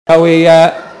Are we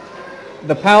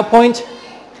the PowerPoint?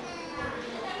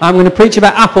 I'm going to preach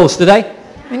about apples today.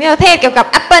 วันนี้เราเทศเกี่ยวกับ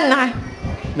แอปเปิลนะคะ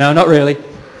No, not really.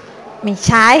 ไม่ใ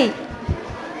ช่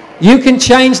You can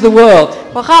change the world.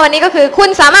 หัวข้อวันนี้ก็คือคุณ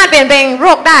สามารถเปลี่ยนแปลงโล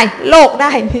กได้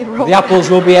ไม่โรค The apples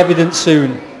will be evident soon.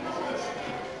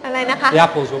 อะไรนะคะ The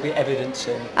apples will be evident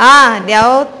soon. เ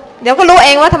ดี๋ยวก็รู้เอ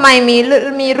งว่าทำไม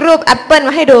มีรูปแอปเปิลม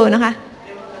าให้ดูนะคะ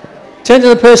Turn to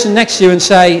the person next to you and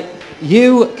say, you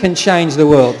can change the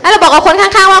world. แล้วเราบอกกับคนข้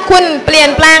างๆว่าคุณเปลี่ยน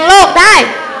แปลงโลกได้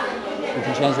You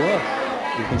can change the world.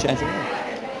 You can change the world.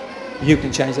 You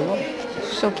can change the world.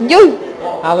 so can you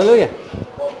Hallelujah.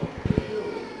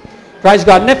 Praise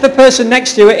God. And if the person next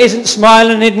to you isn't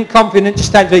smiling and isn't confident, just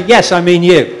stand for, yes, I mean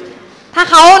you. ถ้า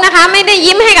เขานะคะไม่ได้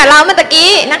ยิ้มให้กับเราเมื่อ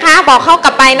กี้นะคะบอกเขาก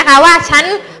ลับไปนะคะว่าฉัน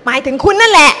หมายถึงคุณนั่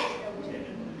นแหละ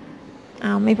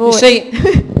ไม่พูด You see,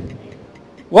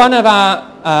 one of our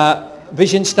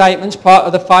vision statements, part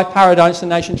of the 5 paradigms for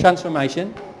nation transformation,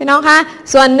 พี่น้องคะ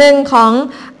ส่วนหนึ่งของ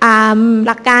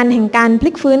หลักการแห่งการพลิ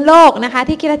กฟื้นโลกนะคะ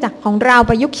ที่คริสตจักรของเรา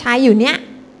ประยุกต์ใช้อยู่เนี้ย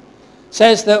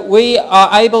says that we are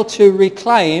able to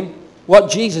reclaim what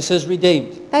Jesus has redeemed.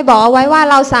 ได้บอกเอาไว้ว่า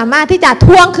เราสามารถที่จะท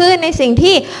วงคืนในสิ่ง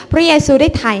ที่พระเยซูได้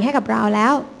ไถ่ให้กับเราแล้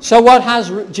ว So what has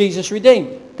Jesus redeemed?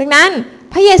 ดังนั้น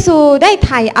พระเยซูได้ไ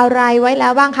ถ่อะไรไว้แล้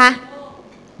วบ้างคะ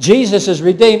Jesus has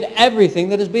redeemed everything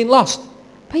that has been lost.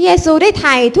 พระเยซูได้ไ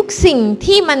ถ่ทุกสิ่ง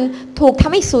ที่มันถูกท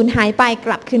ำให้สูญหายไปก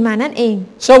ลับคืนมานั่นเอง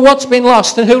So what's been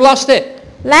lost and who lost it?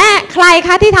 และใครค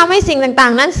ะที่ทำให้สิ่งต่า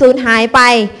งๆนั้นสูญหายไป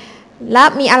และ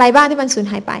มีอะไรบ้างที่มันสูญ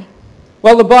หายไป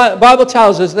Well, the Bible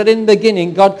tells us that in the beginning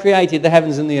God created the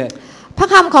heavens and the earth. พระ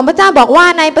คำของพระเจ้าบอกว่า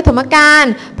ในปฐมกาล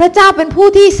พระเจ้าเป็นผู้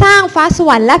ที่สร้างฟ้าส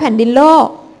วรรค์และแผ่นดินโลก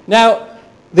Now,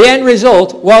 the end result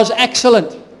was excellent.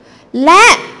 และ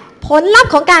ผลลัพ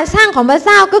ธ์ของการสร้างของพระเ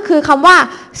จ้าก็คือคำว่า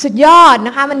สุดยอดน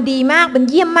ะคะมันดีมากมัน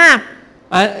เยี่ยมมาก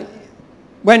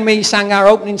When we sang our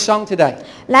opening song today,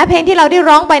 และเพลงที่เราได้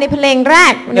ร้องไปในเพลงแร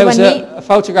กใน there วัน was นี้ a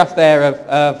photograph there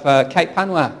of Cape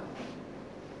Panwa.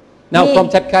 No, from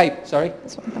Tep Cape, sorry.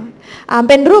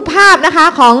 เป็นรูปภาพนะคะ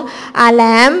ของแหล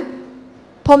ม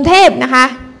พรหมเทพนะคะ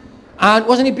And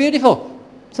wasn't it beautiful?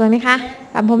 สวยไหมคะ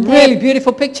แหลมพรหมเทพ Really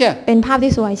beautiful picture. เป็นภาพ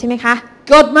ที่สวยใช่ไหมคะ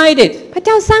God made it. พระเ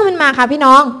จ้าสร้างมันมาค่ะพี่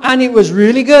น้อง And it was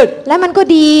really good. และมันก็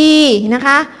ดีนะค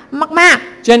ะมาก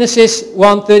Genesis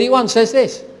 1:31 says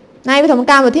this. ๆในปฐม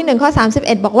กาลบทที่1ข้อ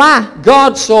31บอกว่า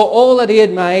God saw all that he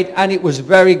had made and it was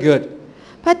very good.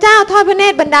 พระเจ้าทอดพระเน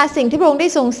ตรบรรดาสิ่งที่พระองค์ได้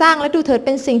ทรงสร้างและดูเถิดเ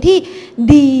ป็นสิ่งที่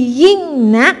ดียิ่ง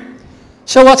นัก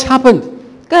So what's happened?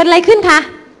 เกิดอะไรขึ้นคะ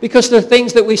Because there are things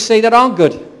that we see that aren't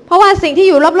good. เพราะว่าสิ่งที่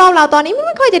อยู่รอบๆเราตอนนี้ไ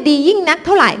ม่ค่อยจะดียิ่งนักเ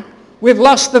ท่าไหร่ We've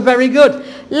lost the very good.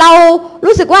 เรา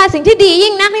รู้สึกว่าสิ่งที่ดี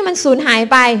ยิ่งนักนี่มันสูญหาย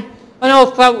ไป And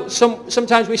although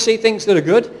sometimes we see things that are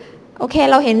good, โอเค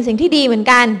เราเห็นสิ่งที่ดีเหมือน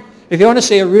กัน if you want to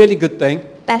see a really good thing,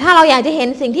 แต่ถ้าเราอยากจะเห็น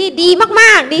สิ่งที่ดีม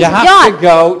ากๆดี you สุดยอ have ด to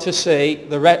go to see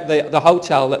the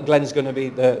hotel that Glenn's going to be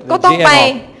the ก็ต้อง GM ไป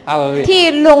of. Hallelujah. ที่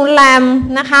โรงแรม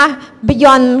นะคะ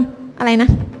Beyond อะไรนะ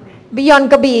Beyond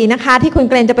กระบี่นะคะที่คุณ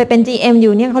เกรนจะไปเป็น GM อ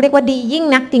ยู่เนี่ยเขาเรียกว่าดียิ่ง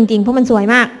นักจริงๆเพราะมันสวย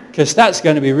มาก Because that's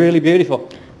going to be really beautiful.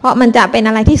 เพราะมันจะเป็น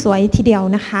อะไรที่สวยทีเดียว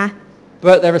นะคะ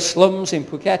But there are slums in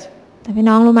Phuket. แต่พี่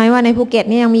น้องรู้ไหมว่าในภูเก็ต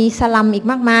นี่ยังมีสลัมอีก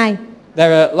มากมาย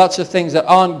There are lots of things that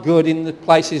aren't good in the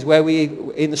places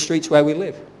in the streets where we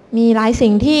live. มีหลายสิ่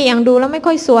งที่ยังดูแล้วไม่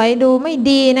ค่อยสวยดูไม่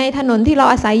ดีในถนนที่เรา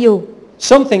อาศัยอยู่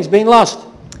Something's been lost.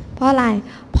 เพราะอะไร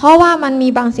เพราะว่ามันมี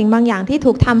บางสิ่งบางอย่างที่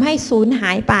ถูกทำให้สูญห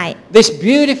ายไป This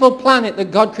beautiful planet that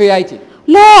God created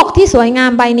โลกที่สวยงา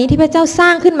มใบนี้ที่พระเจ้าสร้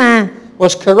างขึ้นมา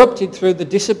was corrupted through the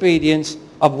disobedience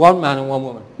of one man and one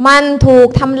woman. มันถูก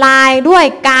ทำลายด้วย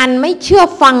การไม่เชื่อ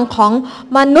ฟังของ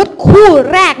มนุษย์คู่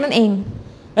แรกนั่นเอง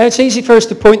Now it's easy for us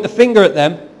to point the finger at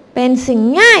them. เป็นสิ่ง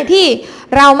ง่ายที่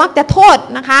เรามักจะโทษ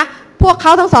นะคะพวกเข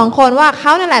าทั้งสองคนว่าเข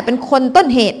านั่นแหละเป็นคนต้น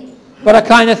เหตุ But I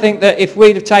kind of think that if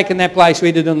we'd have taken their place,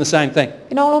 we'd have done the same thing.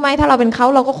 พี่น้องรู้ไหมถ้าเราเป็นเขา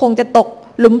เราก็คงจะตก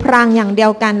หลุมพรางอย่างเดีย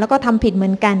วกันแล้วก็ทำผิดเหมื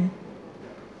อนกัน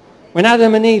When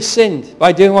Adam and Eve sinned by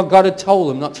doing what God had told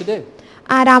them not to do,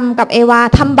 อาดัมกับเอวา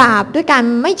ทำบาปด้วยการ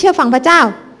ไม่เชื่อฟังพระเจ้า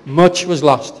much was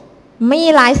lost. มี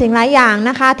หลายสิ่งหลายอย่าง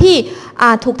นะคะที่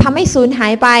ถูกทำให้สูญหา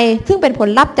ยไปซึ่งเป็นผล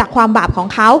ลัพธ์จากความบาปของ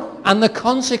เขา And the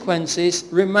consequences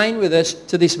remain with us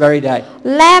to this very day.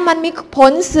 และมันมีผ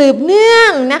ลสืบเนื่อ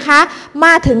งนะคะม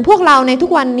าถึงพวกเราในทุ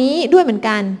กวันนี้ด้วยเหมือน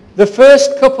กัน The first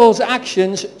couple's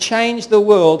actions changed the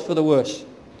world for the worse.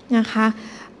 นะคะ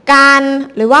การ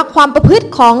หรือว่าความประพฤติ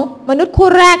ของมนุษย์คู่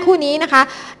แรกคู่นี้นะคะ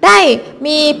ได้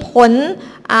มีผล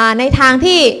ในทาง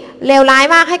ที่เลวร้าย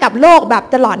มากให้กับโลกแบบ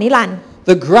ตลอดนิรันดร์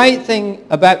The great thing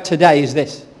about today is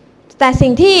this. แต่สิ่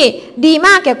งที่ดีม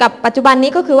ากเกี่ยวกับปัจจุบัน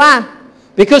นี้ก็คือว่า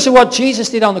Because of what Jesus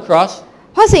did on the cross,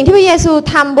 เพราะสิ่งที่พระเยซู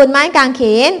ทำบนไม้กางเข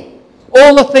น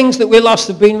All the things that we lost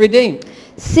have been redeemed.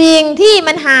 สิ่งที่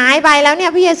มันหายไปแล้วเนี่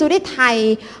ยพระเยซูได้ไถ่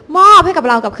มอบให้กับ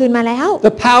เรากลับคืนมาแล้ว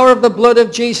The power of the blood of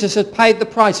Jesus has paid the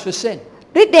price for sin.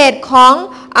 ฤทธิเดชของ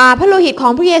พระโลหิตขอ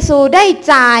งพระเยซูได้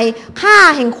จ่ายค่า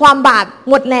แห่งความบาป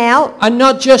หมดแล้ว And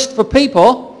not just for people,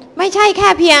 ไม่ใช่แค่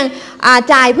เพียง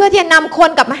จ่ายเพื่อที่จะนำคน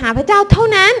กลับมาหาพระเจ้าเท่า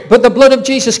นั้น but the blood of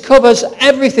Jesus covers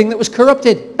everything that was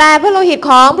corrupted. แต่พระโลหิต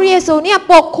ของพระเยซูเนี่ย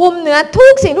ปกคลุมเหนือทุ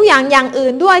กสิ่งทุกอย่างอย่างอื่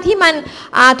นด้วยที่มัน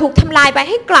ถูกทำลายไป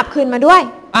ให้กลับคืนมาด้วย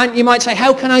And you might say,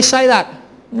 how can I say that?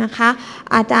 นะคะ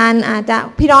อาจารย์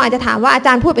พี่น้องอาจจะถามว่าอาจ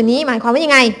ารย์พูดแบบนี้หมายความว่า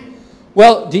ยังไง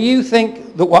Well, do you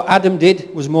think that what Adam did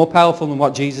was more powerful than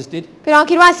what Jesus did? พี่น้อง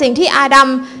คิดว่าสิ่งที่อาดัม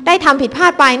ได้ทำผิดพลา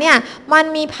ดไปเนี่ยมัน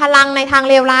มีพลังในทาง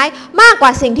เลวร้ายมากกว่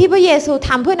าสิ่งที่พระเยซูท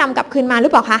ำเพื่อนำกลับคืนมาหรื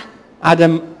อเปล่าคะ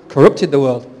Adam corrupted the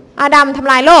world. อาดัมท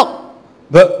ำลายโลก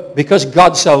But because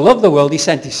God so loved the world, he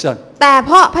sent his son. แต่เ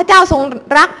พราะพระเจ้าทรง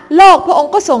รักโลกพระอง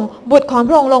ค์ก็ส่งบุตรของพ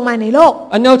ระองค์ลงมาในโลก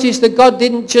And notice that God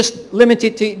didn't just limit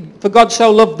it to, for God so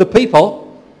loved the people.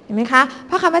 เห็นไหมคะ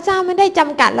พระคำพระเจ้าไม่ได้จ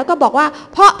ำกัดแล้วก็บอกว่า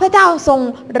เพราะพระเจ้าทรง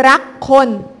รักคน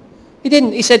He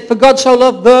didn't. He said, for God so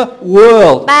loved the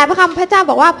world. แต่พระคำพระเจ้า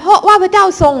บอกว่าเพราะว่าพระเจ้า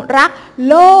ทรงรัก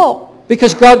โลก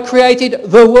Because God created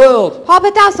the world. เพราะพ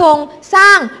ระเจ้าทรงสร้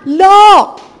างโลก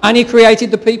And he created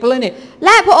the people in it. แล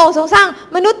ะพระองค์ทรงสร้าง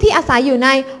มนุษย์ที่อาศัยอยู่ใน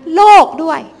โลก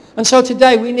ด้วย And so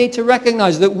today we need to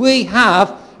recognize that we have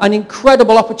an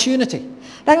incredible opportunity.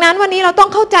 ดังนั้นวันนี้เราต้อง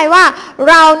เข้าใจว่า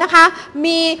เรานะคะ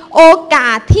มีโอกา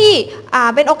สที่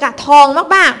เป็นโอกาสทอง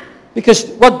มากๆ Because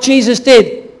what Jesus did,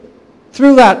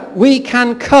 through that we can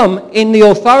come in the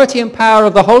authority and power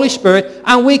of the Holy Spirit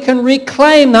and we can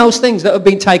reclaim those things that have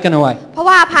been taken away. เพราะ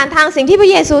ว่าผ่านทางสิ่งที่พร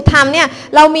ะเยซูทำเนี่ย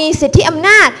เรามีสิทธิอำน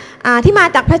าจที่มา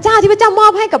จากพระเจ้าที่พระเจ้ามอ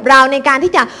บให้กับเราในการ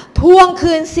ที่จะทวง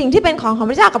คืนสิ่งที่เป็นของ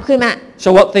พระเจ้ากลับคืนมา So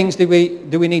what things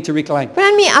do we need to reclaim? เพราะฉะ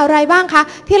นั้นมีอะไรบ้างคะ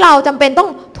ที่เราจำเป็นต้อง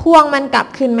ทวงมันกลับ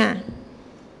คืนมา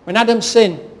When Adam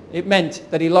sinned, it meant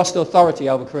that he lost authority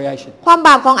over creation. ความบ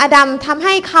าปของอาดัมทำใ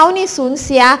ห้เขานี่สูญเ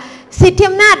สียสิทธิ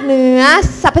อำนาจเหนือ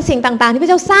สรรพสิ่งต่างๆที่พระ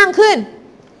เจ้าสร้างขึ้น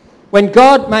When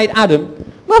God made Adam,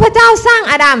 เมื่อพระเจ้าสร้าง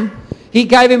อาดัม he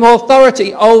gave him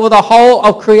authority over the whole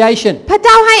of creation. พระเ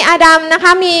จ้าให้อาดัมนะค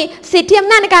ะมีสิทธิอ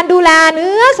ำนาจในการดูแลเ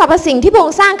นื้อสรรพสิ่งที่พระอ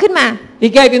งค์สร้างขึ้นมา He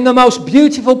gave him the most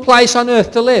beautiful place on earth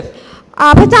to live.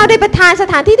 พระเจ้าได้ประทานส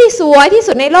ถานที่ที่สวยที่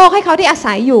สุดในโลกให้เขาได้อา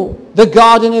ศัยอยู่ The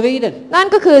Garden of Eden. นั่น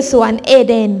ก็คือสวนเอ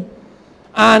เดน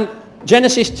And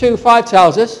Genesis 2:5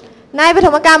 tells us, ในปฐ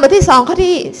มกาลบทที่2ข้อ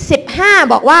ที่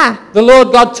15บอกว่า the Lord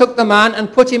God took the man and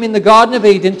put him in the Garden of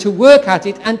Eden to work at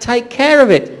it and take care of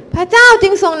it. พระเจ้าจึ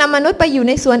งทรงนำมนุษย์ไปอยู่ใ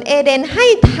นสวนเอเดนให้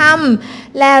ท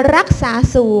ำและรักษา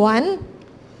สวน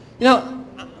You know,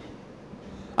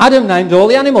 Adam named all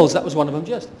the animals. That was one of them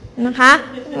just. นะคะ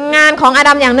งานของอา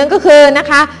ดัมอย่างหนึ่งก็คือนะ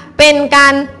คะเป็นกา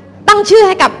รตั้งชื่อใ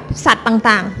ห้กับสัตว์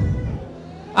ต่าง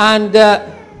And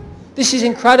this is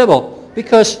incredible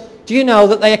because do you know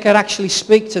that they could actually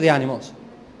speak to the animals?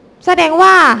 ๆแสดง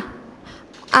ว่า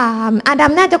อาดั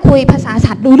มน่าจะคุยภาษา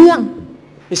สัตว์รู้เรื่อง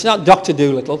It's not Dr.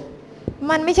 Dolittle.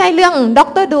 มันไม่ใช่เรื่องด็อก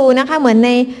เตอร์ดูนะคะเหมือนใน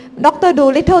ด็อกเตอร์ดู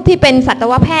ลิทเทิลที่เป็นสัต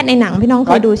วแพทย์ในหนังพี่น้องเ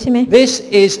คยดูใช่ไหม This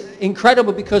is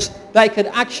incredible because they could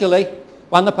actually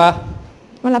วันละพา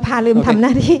วลภาลืมทำหน้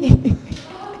าที่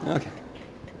Okay.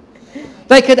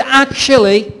 They could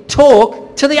actually talk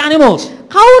to the animals.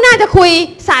 เขาน่าจะคุย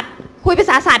สัตว์คุยภา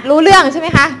ษาสัตว์รู้เรื่องใช่ไหม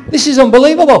คะ This is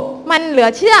unbelievable. มันเหลือ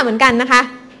เชื่อเหมือนกันนะคะ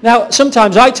Now,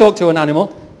 sometimes I talk to an animal.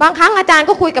 บางครั้งอาจารย์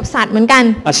ก็คุยกับสัตว์เหมือนกัน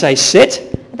I say, sit,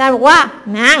 อาจารย์บอกว่า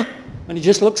นั่ง and he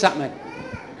just looks at me.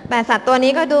 แต่สัตว์ตัว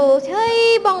นี้ก็ดูเฉย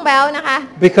บ้องแบวนะคะ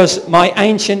Because my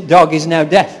ancient dog is now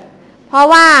deaf. เพราะ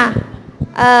ว่า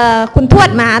คุณทวด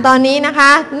หมาตอนนี้นะค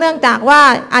ะ เนื่องจากว่า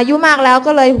อายุมากแล้ว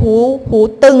ก็เลยหู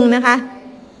ตึงนะคะ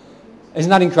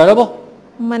Isn't that incredible?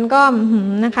 มันก็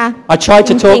นะคะ I tried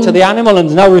to talk to the animal and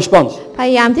no response. พย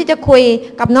ายามที่จะคุย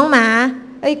กับน้องหมา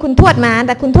คุณทวดหมาแ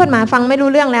ต่คุณทวดหมาฟังไม่รู้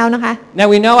เรื่องแล้วนะคะ Now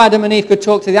we know Adam and Eve could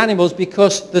talk to the animals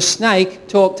because the snake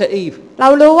talked to Eve. เรา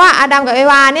รู้ว่าอาดัมกับเอ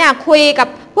วาเนี่ยคุยกับ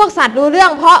พวกสัตว์รู้เรื่อ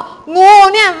งเพราะงู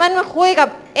เนี่ยมันมาคุยกับ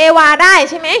เอวาได้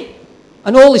ใช่ไหม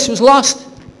And all this was lost.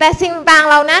 แต่สิ่งต่าง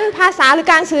เหล่านั้นภาษาหรือ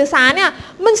การสื่อสารเนี่ย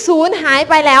มันสูญหาย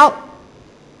ไปแล้ว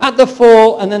At the fall,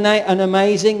 an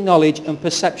amazing knowledge and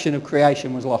perception of creation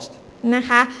was lost. นะ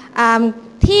คะ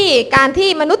ที่การที่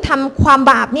มนุษย์ทำความ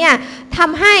บาปเนี่ยท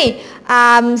ำให้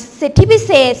สิทธิพิเ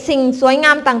ศษสิ่งสวยง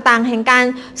ามต่างๆแห่งการ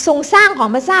ทรงสร้างของ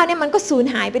พระเจ้าเนี่ยมันก็สูญ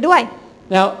หายไปด้วย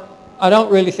Now, I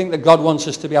don't really think that God wants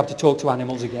us to be able to talk to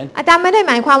animals again. อาจารย์ไม่ได้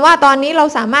หมายความว่าตอนนี้เรา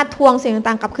สามารถทวงสิ่ง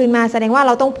ต่างๆกลับคืนมาแสดงว่าเ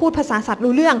ราต้องพูดภาษาสัตว์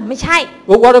รู้เรื่องไม่ใช่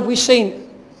But what have we seen?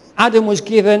 Adam was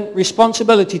given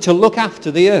responsibility to look after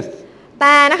the earth. แ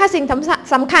ต่นะคะสิ่ง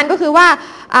สำคัญก็คือว่า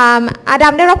อาดั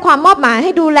มได้รับความมอบหมายใ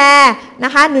ห้ดูแลน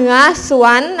ะคะเหนือสว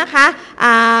นนะคะ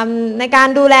ในการ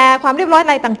ดูแลความเรียบร้อยอะ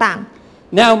ไรต่าง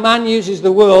ๆ Now man uses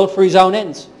the world for his own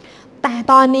ends. แต่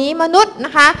ตอนนี้มนุษย์น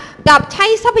ะคะกับใช้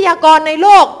ทรัพยากรในโล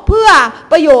กเพื่อ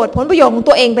ประโยชน์ผลประโยชน์ของ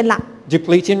ตัวเองเป็นหลัก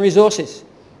Depleting resources.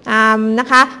 นะ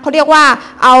คะเขาเรียกว่า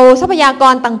เอาทรัพยาก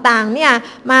รต่างๆเนี่ย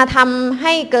มาทำใ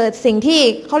ห้เกิดสิ่งที่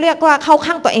เขาเรียกว่าเข้า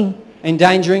ข้างตัวเอง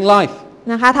Endangering life.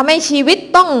 นะคะทำให้ชีวิต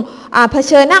ต้องเผ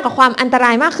ชิญหน้ากับความอันตร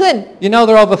ายมากขึ้น You know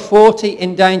there are over 40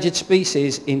 endangered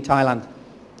species in Thailand.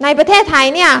 ในประเทศไทย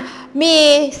เนี่ยมี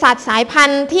สัตว์สายพัน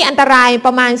ธุ์ที่อันตรายป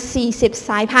ระมาณ40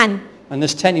สายพันธุ์ And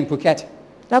there's 10 in Phuket.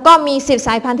 แล้วก็มี10ส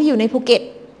ายพันธุ์ที่อยู่ในภูเก็ต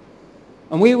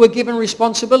And we were given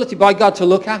responsibility by God to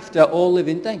look after all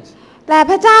living things. แต่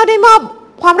พระเจ้าได้มอบ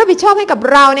ความรับผิดชอบให้กับ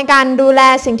เราในการดูแล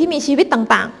สิ่งที่มีชีวิต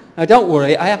ต่าง Now don't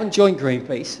worry, I haven't joined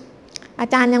Greenpeace. ๆอา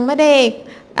จารย์ยังไม่ได้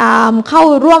เข้า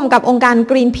ร่วมกับองค์การ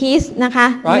Greenpeace นะคะ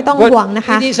ไม่ต้องห่วงนะค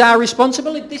ะ It is our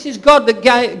responsibility. This is God that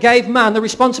gave man the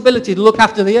responsibility to look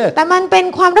after the earth. แต่มันเป็น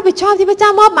ความรับผิดชอบที่พระเจ้า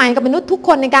มอบหมายกับมนุษย์ทุกค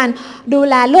นในการดู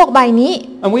แลโลกใบนี้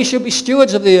And we should be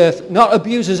stewards of the earth, not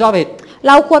abusers of it.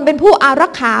 เราควรเป็นผู้อารั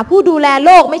กขาผู้ดูแลโ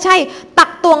ลกไม่ใช่ตัก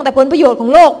ตวงแต่ผลประโยชน์ของ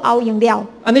โลกเอาอย่างเดียว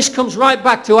And this comes right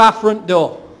back to our front door.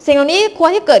 สิ่งเหล่านี้ควร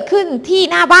ที่เกิดขึ้นที่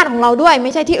หน้าบ้านของเราด้วยไ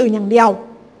ม่ใช่ที่อื่นอย่างเดียว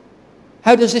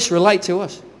How does this relate to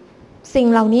us? สิ่ง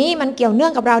เหล่านี้มันเกี่ยวเนื่อ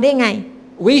งกับเราได้ไง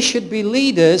We should be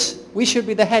leaders. We should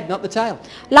be the head, not the tail.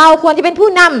 เราควรจะเป็นผู้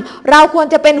นำเราควร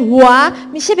จะเป็นหัว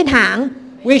ไม่ใช่เป็นหาง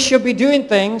We should be doing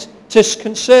things to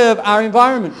conserve our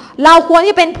environment. เราควร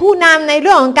ที่เป็นผู้นำในเ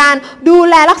รื่องของการดู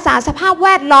แลรักษาสภาพแว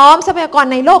ดล้อมทรัพยากร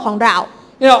ในโลกของเรา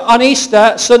You know, on Easter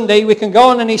Sunday, we can go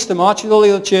on an Easter march with all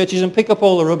the other churches and pick up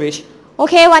all the rubbish. โอ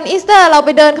เควันอีสเตอร์เราไป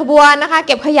เดินขบวนนะคะเ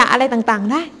ก็บขยะอะไรต่าง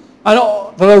ๆได้ And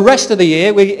for the rest of the year,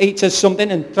 we eat something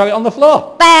and throw it on the floor.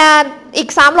 แต่อีก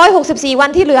364วัน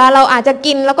ที่เหลือเราอาจจะ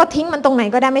กินแล้วก็ทิ้งมันตรงไหน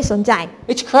ก็ได้ไม่สนใจ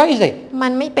It's crazy. มั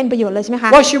นไม่เป็นประโยชน์เลยใช่ไหมคะ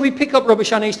Why should we pick up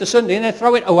rubbish on Easter Sunday and then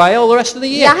throw it away all the rest of the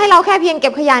อย่า year? ให้เราแค่เพียงเก็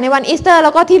บขยะในวันอีสเตอร์แ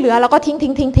ล้วก็ที่เหลือเราก็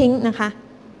ทิ้งนะคะ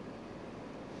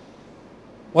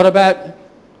What about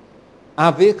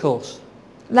our vehicles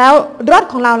แล้วรถ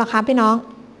ของเราล่ะคะพี่น้อง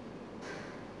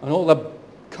and all the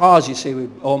cars you see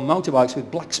with, or motorbikes with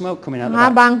black smoke coming out the นะคะ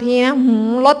back? บางทีนะ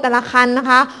รถแต่ละคันนะ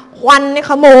คะควันใน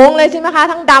ขโมงเลยใช่ไหมคะ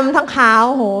ทั้งดำทั้งขาว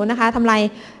โหนะคะทำลาย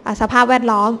สภาพแวด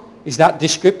ล้อม Is that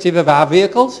descriptive of our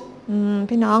vehicles?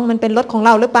 พี่น้องมันเป็นรถของเ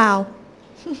ราหรือเปล่า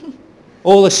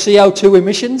All the CO2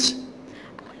 emissions?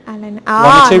 อะไรนะ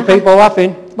One or two นะคะ people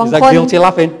laughing. บาง Is คน that guilty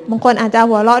laughing? บางคนอาจจะ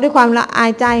หัวเราะด้วยความละอา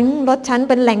ยใจรถฉัน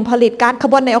เป็นแหล่งผลิตก๊าซคา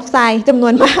ร์บอนไดออกไซด์จำน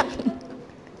วนมาก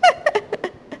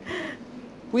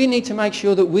We need to make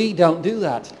sure that we don't do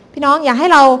that. พี่น้องอย่าให้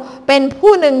เราเป็น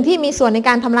ผู้หนึ่งที่มีส่วนในก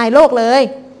ารทำลายโลกเลย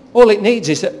All it needs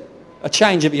is a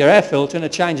change of your air filter and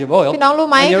a change of oil, พี่น้องรู้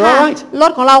ไหม and you're ค่ะ all right. ร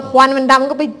ถของเราควันมันดำ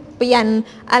ก็ไปเปลี่ยน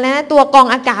อะไรนะตัวกรอง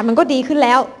อากาศมันก็ดีขึ้นแ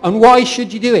ล้ว And why should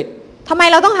you do it? ทำไม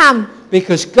เราต้องทำ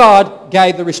Because God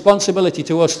gave the responsibility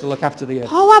to us to look after the เพ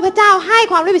earth. ราะว่าพระเจ้าให้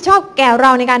ความรับผิดชอบแก่เร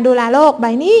าในการดูแลโลกใบ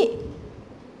นี้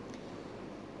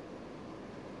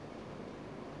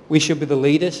We should be the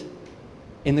leaders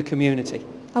in the community.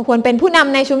 เราควรเป็นผู้น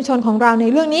ำในชุมชนของเราใน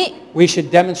เรื่องนี้ We should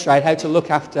demonstrate how to look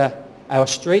after our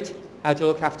street, how to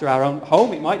look after our own home.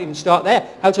 It might even start there.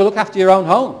 How to look after your own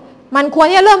home. มันควร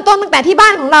ที่จะเริ่มต้นตั้งแต่ที่บ้า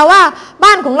นของเราว่า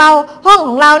บ้านของเราห้องข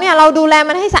องเราเนี่ยเราดูแล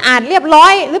มันให้สะอาดเรียบร้อ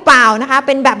ยหรือเปล่านะคะเ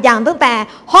ป็นแบบอย่างตั้งแต่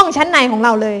ห้องชั้นในของเร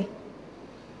าเลย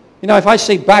You know, if I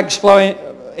see bags flowing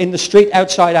in the street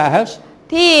outside our house,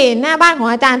 ที่หน้าบ้านของ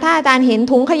อาจารย์ถ้าอาจารย์เห็น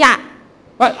ถุงขยะ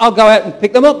right, I'll go out and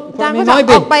pick them up, อา put จารย์ them ก็ in จะ my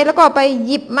ออกไป bin. แล้วก็ไป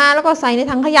หยิบมาแล้วก็ใส่ใน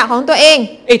ถังขยะของตัวเอง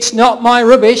It's not my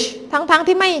rubbish, ทั้ง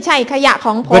ที่ไม่ใช่ขยะข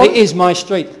องผม but it is my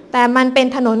street. แต่มันเป็น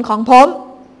ถนนของผม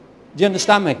Do you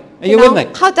understand me? Are you พี่น้อง with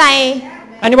me? เข้าใจ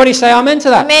Anybody say amen to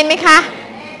เม that? นไหมคะ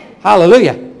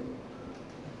Hallelujah.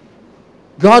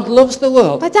 God loves the พ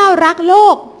world ระเจ้ารักโล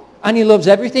ก and He loves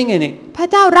everything in it, พระ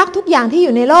เจ้ารักทุกอย่างที่อ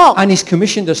ยู่ในโลก and He's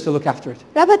commissioned us to look after it.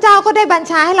 และพระเจ้าก็ได้บัญ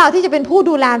ชาให้เราที่จะเป็นผู้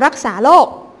ดูแลรักษาโลก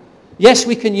Yes,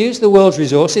 we can use the world's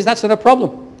resources. That's not a problem.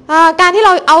 การที่เร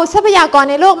าเอาทรัพยากร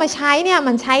ในโลกมาใช้เนี่ย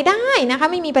มันใช้ได้นะคะ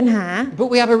ไม่มีปัญหา But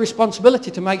we have a responsibility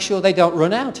to make sure they don't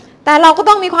run out. แต่เราก็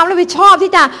ต้องมีความรับผิดชอบ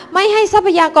ที่จะไม่ให้ทรัพ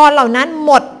ยากรเหล่านั้นห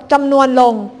มดจำนวนล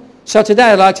ง So today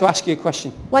I'd like to ask you a question.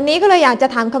 วันนี้ก็เลยอยากจะ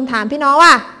ถามคำถามพี่น้องว่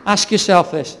า Ask yourself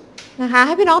this. นะคะใ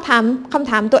ห้พี่น้องถามคำ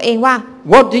ถามตัวเองว่า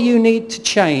What do you need to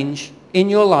change in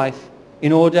your life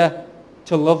in order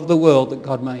to love the world that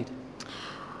God made?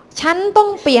 ฉันต้อง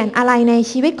เปลี่ยนอะไรใน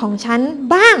ชีวิตของฉัน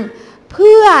บ้างเ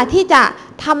พื่อที่จะ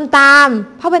ทำตาม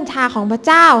พระบัญชาของพระเ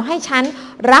จ้าให้ฉัน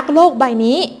รักโลกใบ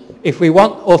นี้ If we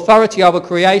want authority over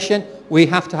creation, we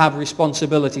have to have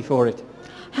responsibility for it.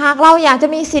 หากเราอยากจะ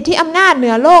มีสิทธิอำนาจเหนื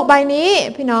อโลกใบนี้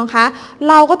พี่น้องคะ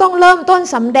เราก็ต้องเริ่มต้น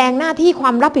สำแดงหน้าที่คว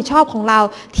ามรับผิดชอบของเรา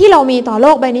ที่เรามีต่อโล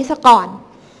กใบนี้ซะก่อน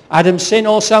Adam's sin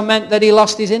also meant that he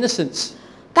lost his innocence.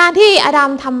 การที่อาดัม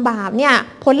ทำบาปเนี่ย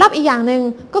ผลลัพธ์อีกอย่างหนึ่ง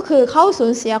ก็คือเขาสู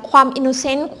ญเสียความอินโนเซ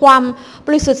นต์ความบ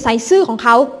ริสุทธิ์ใสซื่อของเข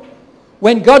า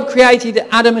When God created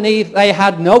Adam and Eve, they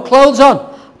had no clothes on.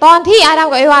 ตอนที่อาดัม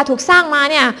กับเอวาถูกสร้างมา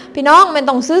เนี่ยพี่น้องมัน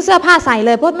ต้องซื้อเสื้อผ้าใส่เ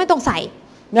ลยเพราะไม่ต้องใส่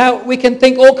Now, we can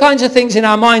think all kinds of things in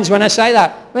our minds when I say that.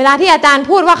 เวลาที่อาจารย์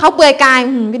พูดว่าเขาเปลือยกาย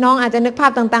พี่น้องอาจจะนึกภา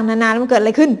พต่างๆนานาแล้วมันเกิดอะไ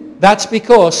รขึ้น That's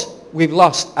because we've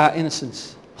lost our innocence.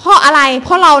 เพราะอะไรเพ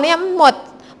ราะเราเนี่ยห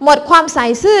มดความใส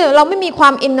ซื่อเราไม่มีควา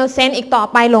มอินโนเซนต์อีกต่อ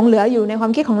ไปหลงเหลืออยู่ในควา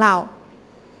มคิดของเรา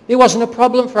It wasn't a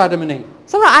problem for Adam and Eve.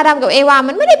 สำหรับอาดัมกับเอวา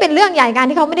มันไม่ได้เป็นเรื่องใหญ่การ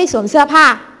ที่เขาไม่ได้สวมเสื้อผ้า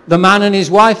The man and his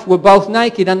wife were both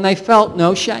naked and they felt no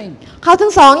shame. เขาทั้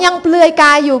งสองยังเปลือยก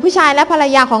ายอยู่ผู้ชายและภรร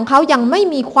ยาของเขายังไม่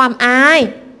มีความอาย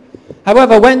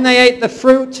However, when they ate the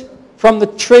fruit from the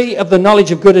tree of the knowledge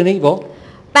of good and evil,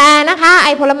 แต่นะคะไ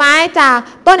อ้ผลไม้จาก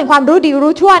ต้นแห่งความรู้ดี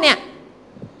รู้ชั่วเนี่ย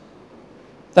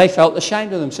they felt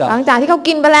ashamed of หลัง themselves. จากที่เขา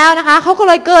กินไปแล้วนะคะเขาก็เ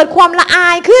ลยเกิดความละอา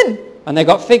ยขึ้น And they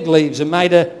got fig leaves and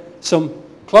made some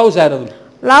clothes out of them.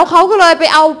 แล้วเขาก็เลยไป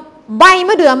เอาใบม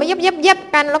ะเดื่อมาเย็บ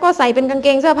กันแล้วก็ใส่เป็นกางเก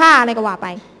งเสื้อผ้าอะไรก็ว่าไป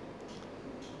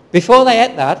Before they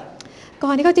ate that, ก่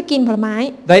อนที่เขาจะกินผลไม้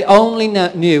they only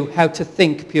knew how to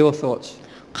think pure thoughts.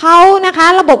 เขานะคะ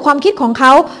ระบบความคิดของเข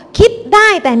าคิดได้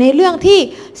แต่ในเรื่องที่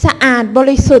สะอาดบ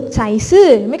ริสุทธิ์ใสซื่อ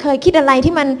ไม่เคยคิดอะไร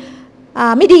ที่มัน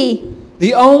ไม่ดี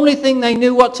The only thing they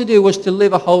knew what to do was to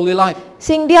live a holy life.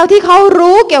 สิ่งเดียวที่เขา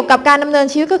รู้เกี่ยวกับการดำเนิน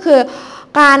ชีวิตก็คือ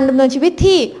การดำเนินชีวิต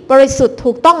ที่บริสุทธิ์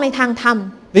ถูกต้องในทางธรรม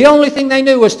The only thing they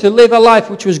knew was to live a life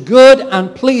which was good and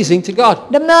pleasing to God.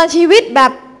 ดำเนินชีวิตแบ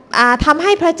บทำใ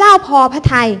ห้พระเจ้าพอพระ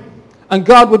ทัย And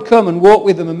God would come and walk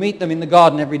with them and meet them in the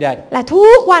garden every day. และทุ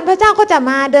กวันพระเจ้าก็จะ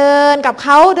มาเดินกับเข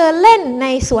าเดินเล่นใน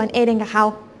สวนเอเดนกับเขา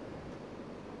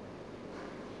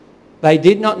They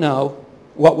did not know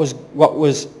what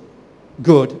was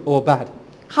good or bad.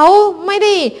 เขาไม่ไ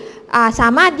ด้สา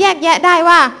มารถแยกแยะได้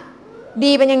ว่า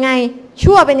ดีเป็นยังไง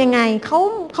ชั่วเป็นยังไงเ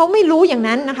ขาไม่รู้อย่าง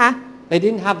นั้นนะคะ They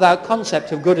didn't have that concept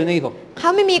of good and evil. เขา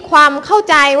ไม่มีความเข้า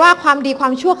ใจว่าความดีควา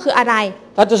มชั่วคืออะไร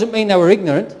That doesn't mean they were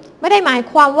ignorant. ไม่ได้หมาย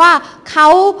ความว่าเขา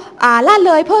ละเ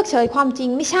ลยเพิกเฉยความจริง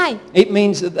ไม่ใช่ It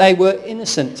means that they were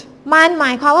innocent. มันหม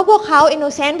ายความว่าพวกเขาอินโน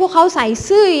เซนต์พวกเขาใส่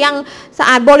ซื่อยังสะ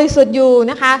อาดบริสุทธิ์อยู่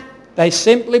นะคะ They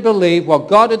simply believed what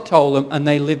God had told them and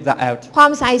they lived that out. ควา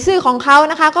มใส่ซื่อของเขา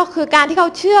นะคะก็คือการที่เขา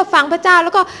เชื่อฟังพระเจ้าแ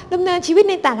ล้วก็ดำเนินชีวิต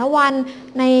ในแต่ละวัน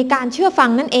ในการเชื่อฟัง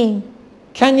นั่นเอง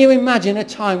Can you imagine a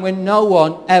time when no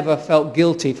one ever felt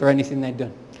guilty for anything they'd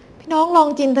done? พี่น้องลอง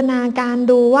จินตนาการ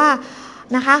ดูว่า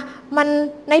นะคะมัน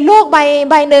ในโลก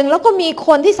ใบหนึ่งแล้วก็มีค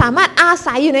นที่สามารถอา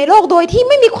ศัยอยู่ในโลกโดยที่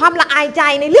ไม่มีความละอายใจ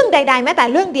ในเรื่องใดๆแม้แต่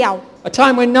เรื่องเดียว A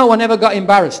time when no one ever got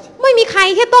embarrassed. ไม่มีใคร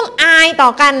ที่ต้องอายต่อ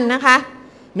กันนะคะ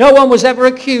No one was ever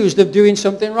accused of doing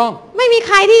something wrong. ไม่มีใ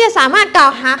ครที่จะสามารถกล่า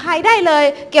วหาใครได้เลย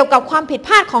เกี่ยวกับความผิดพ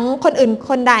ลาดของคนอื่น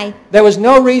คนใด There was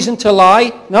no reason to lie,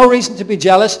 no reason to be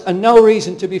jealous, and no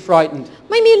reason to be frightened.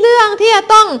 ไม่มีเรื่องที่จะ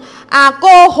ต้องโก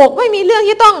หกไม่มีเรื่อง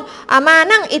ที่ต้องมา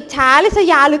นั่งอิจฉาริษ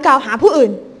ยาหรือกล่าวหาผู้อื่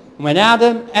น When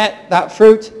Adam ate that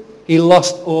fruit, he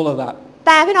lost all of that. แ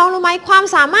ต่พี่น้องรู้ไหมความ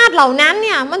สามารถเหล่านั้นเ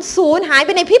นี่ยมันสูญหายไป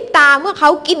ในพริบตาเมื่อเขา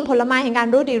กินผลไม้แห่งการ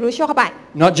รู้ดีรู้ชั่วเข้าไป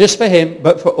Not just for him,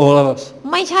 but for all of us.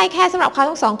 ไม่ใช่แค่สำหรับเขา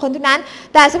ทั้งสองคนเท่านั้น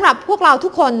แต่สำหรับพวกเราทุ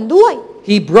กคนด้วย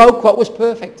He broke what was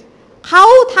perfect. เขา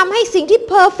ทำให้สิ่งที่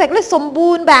เพอร์เฟกต์และสม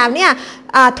บูรณ์แบบเนี่ย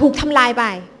ถูกทำลายไป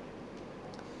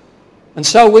And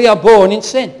so we are born in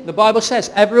sin. The Bible says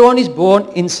everyone is born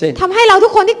in sin. ทำให้เราทุ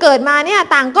กคนที่เกิดมาเนี่ย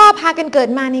ต่างก็พากันเกิด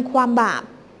มาในความบาป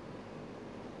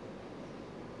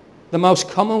The most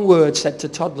common word said to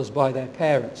toddlers by their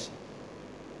parents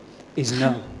is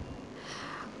no.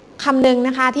 คำหนึ่งน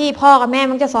ะคะที่พ่อกับแม่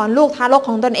มักจะสอนลูกทารก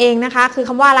ของตนเองนะคะคือค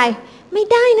ำว่าอะไรไม่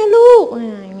ได้นะลูก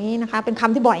อย่างนี้นะคะเป็นค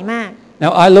ำที่บ่อยมาก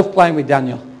Now I love playing with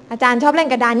Daniel, อาจารย์ชอบเล่น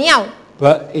กับดาเนียล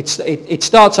but it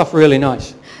starts off really nice.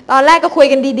 ตอนแรกก็คุย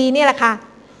กันดีๆนี่แหละค่ะ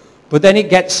But then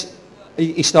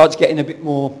he starts getting a bit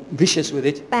more vicious with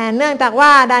it. แต่เนื่องจากว่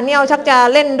าดาเนียลชักจะ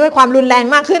เล่นด้วยความรุนแรง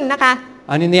มากขึ้นนะคะ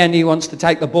And in the end he wants to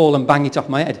take the ball and bang it off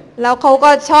my head. แล้วเขาก็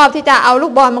ชอบที่จะเอาลู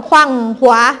กบอลมาขว้างหั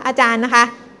วอาจารย์นะคะ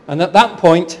And at that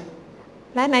point,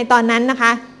 และในตอนนั้นนะค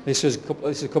ะ this was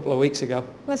a couple of weeks ago,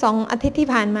 เมื่อ2 อาทิตย์ที่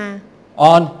ผ่านมา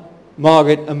on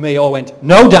Margaret and me all went,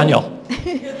 no Daniel.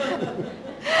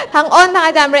 ทั้งอ้นทั้ง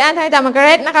อาจารย์เบรอันทั้งอาจารย์มาร์กาเ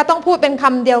ร็ตนะคะต้องพูดเป็นค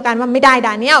ำเดียวกันว่าไม่ได้ด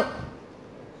าเนียล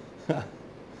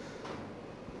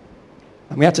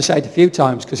And we had to say it a few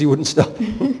times because he wouldn't stop.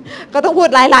 ก็ต้องพูด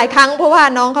หลายๆครั้งเพราะว่า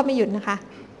น้องเขาไม่หยุดนะคะ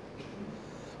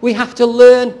We have to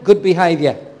learn good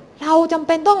behavior. เราจำเ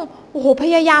ป็นต้อง โอ้โหพ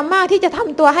ยายามมากที่จะท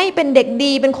ำตัวให้เป็นเด็ก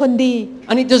ดีเป็นคนดี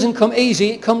And it doesn't come easy,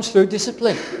 it comes through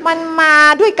discipline. มันมา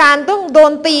ด้วยการต้องโด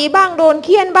นตีบ้างโดนเ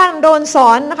คี่ยนบ้างโดนส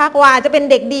อนนะคะกว่าจะเป็น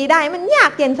เด็กดีได้มันยา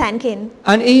กเย็นแสนเข็ญ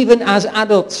And even as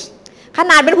adults, ข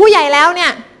นาดเป็นผู้ใหญ่แล้วเนี่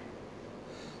ย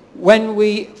when we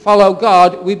follow God,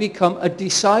 we become a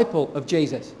disciple of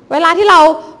Jesus. เวลาที่เรา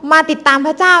มาติดตามพ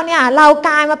ระเจ้าเนี่ยเราก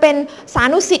ลายมาเป็นสา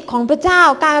นุสิษย์ของพระเจ้า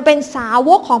กลายมาเป็นสาว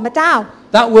กของพระเจ้า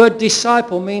That word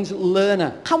disciple means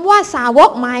learner. คำว่าสาวก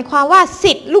หมายความว่า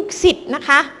ศิษย์ลูกศิษย์นะค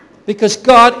ะ Because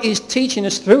God is teaching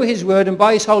us through His Word and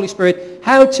by His Holy Spirit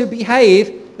how to behave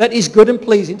that is good and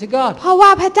pleasing to God. เพราะว่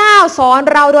าพระเจ้าสอน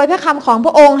เราโดยพระคำของพ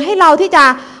ระองค์ให้เราที่จะ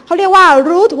เขาเรียกว่า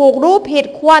รู้ถูกรู้ผิด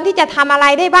ควรที่จะทำอะไร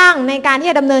ได้บ้างในการที่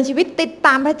จะดำเนินชีวิตติดต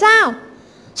ามพระเจ้า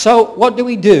So what do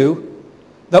we do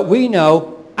that we know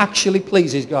actually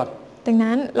pleases God? ดัง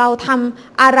นั้นเราท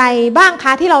ำอะไรบ้างค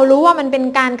ะที่เรารู้ว่ามันเป็น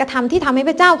การกระทำที่ทำให้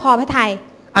พระเจ้าพอพระทัย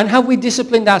And have we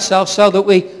disciplined ourselves so that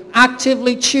we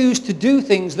actively choose to do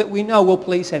things that we know will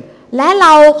please Him? และเร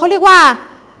าเขาเรียกว่า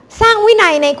สร้างวินั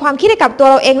ยในความคิดให้กับตัว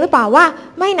เราเองหรือเปล่าว่า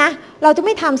ไม่นะเราจะไ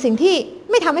ม่ทำสิ่งที่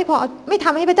ไม่ทำให้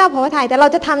พระเจ้าพอพระทัยแต่เรา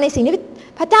จะทำในสิ่งที่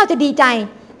พระเจ้าจะดีใจ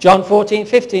John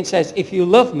 14:15 says, "If you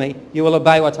love me, you will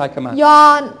obey what I command." ยอ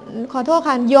ห์นขอโทษ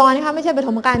ค่ะยอห์นนะคะไม่ใช่ปฐ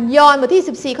มกาลยอห์นบทที่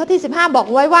14ข้อที่15บอก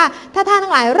ไว้ว่าถ้าท่านทั้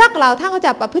งหลายรักเราท่านก็จ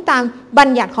ะประพฤติตามบัญ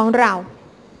ญัติของเรา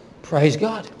Praise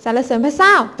God. สรรเสริญพระเจ้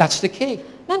า That's the key.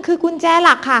 นั่นคือกุญแจห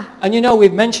ลักค่ะ And you know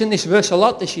we've mentioned this verse a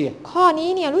lot this year. ข้อนี้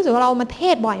เนี่ยรู้สึกว่าเรามาเท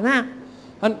ศบ่อยมาก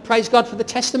And praise God for the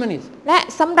testimonies. และ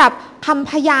สำหรับคำ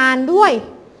พยานด้วย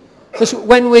Because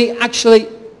when we actually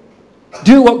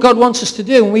do what God wants us to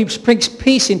do and we bring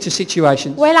peace into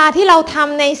situations, เวลาที่เราท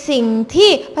ำในสิ่งที่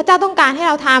พระเจ้าต้องการให้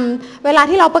เราทำเวลา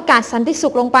ที่เราประกาศสันติสุ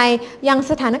ขลงไปยัง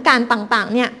สถานการณ์ต่าง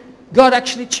ๆเนี่ย God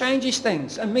actually changes things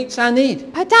and meets our need.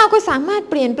 พระเจ้าก็สามารถ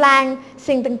เปลี่ยนแปลง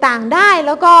สิ่งต่างๆได้แ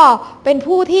ล้วก็เป็น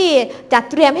ผู้ที่จัด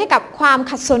เตรียมให้กับความ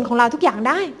ขัดสนของเราทุกอย่างไ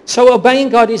ด้ So obeying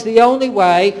God is the only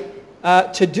way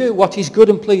to do what is good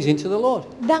and pleasing to the Lord.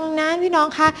 ดังนั้นพี่น้อง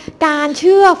คะการเ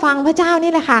ชื่อฟังพระเจ้า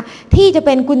นี่แหละค่ะที่จะเ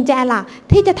ป็นกุญแจหลัก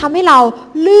ที่จะทำให้เรา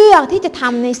เลือกที่จะท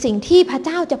ำในสิ่งที่พระเ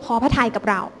จ้าจะพอพระทัยกับ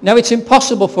เรา Now it's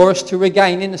impossible for us to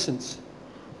regain innocence.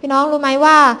 พี่น้องรู้ไหม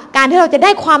ว่าการที่เราจะไ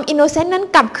ด้ความอินโนเซนต์นั้น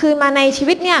กลับคืนมาในชี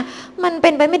วิตเนี่ยมันเป็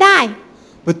นไปไม่ได้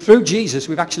But through Jesus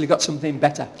we've actually got something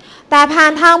better. แต่ผ่า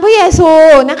นทางพระเยซู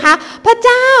นะคะพระเ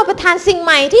จ้าประทานสิ่งใ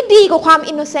หม่ที่ดีกว่าความ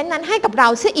อินโนเซนต์นั้นให้กับเรา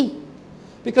เสียอีก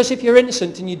Because if you're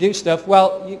innocent and you do stuff, well,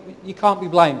 you can't be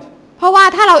blamed. เพราะว่า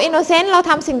ถ้าเราอินโนเซนต์เรา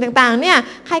ทำสิ่งต่างๆเนี่ย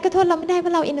ใครก็โทษเราไม่ได้เพรา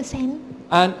ะเราอินโนเซนต์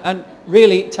And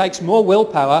really it takes more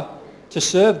willpower to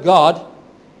serve God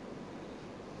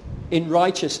in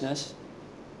righteousness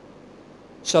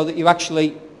so that you actually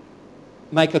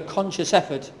make a conscious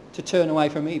effort to turn away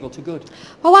from evil to good.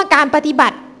 เพราะว่าการปฏิบั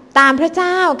ติตามพระเ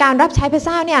จ้าการรับใช้พระเ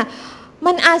จ้าเนี่ย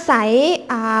มันอาศัย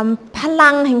พลั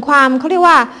งแห่งความเขาเรียก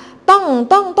ว่า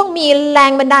ต้องมีแร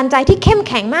งบันดาลใจที่เข้ม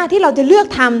แข็งมากที่เราจะเลือก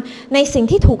ทำในสิ่ง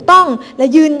ที่ถูกต้องและ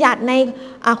ยืนหยัดใน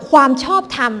ความชอบ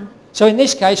ธรรม So in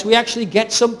this case we actually get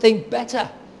something better.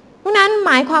 เพราะนั้นห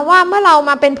มายความว่าเมื่อเรา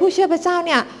มาเป็นผู้เชื่อพระเจ้าเ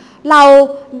นี่ยเรา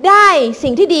ได้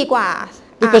สิ่งที่ดีกว่า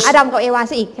อาดัมกับเอวา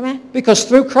ซะอีกใช่ไหม Because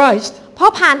through Christ เพรา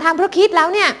ะผ่านทางพระคริสต์แล้ว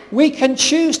เนี่ย we can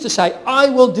choose to say I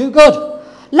will do good.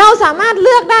 เราสามารถเ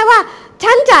ลือกได้ว่า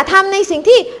ฉันจะทำในสิ่ง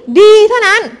ที่ดีเท่า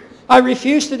นั้น I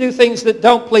refuse to do things that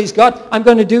don't please God. I'm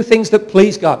going to do things that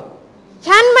please God.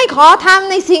 ฉันไม่ขอท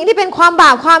ำในสิ่งที่เป็นความบ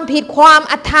าปความผิดความ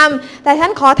อธรรมแต่ฉั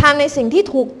นขอทำในสิ่งที่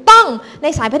ถูกต้องใน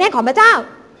สายพระเนตรของพระเจ้า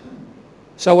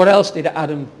So what else did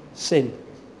Adam sin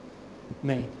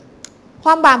mean? คว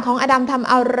ามบาปของอาดัมท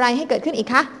ำอะไรให้เกิดขึ้นอีก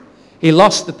คะ He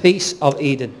lost the peace of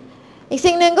Eden. อีก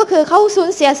สิ่งหนึ่งก็คือเขาสูญ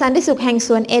เสียสันติสุขแห่งส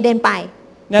วนเอเดนไป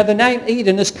Now the name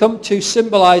Eden has come to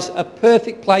symbolize a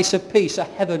perfect place of peace, a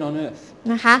heaven on earth.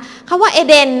 นะคะคำว่าเอ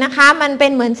เดนนะคะมันเป็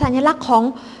นเหมือนสัญลักษณ์ของ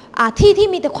ที่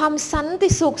มีแต่ความสันติ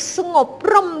สุขสงบ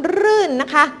ร่มรื่นน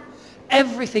ะคะ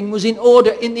Everything was in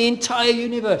order in the entire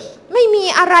universe. ไม่มี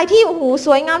อะไรที่โอ้โหส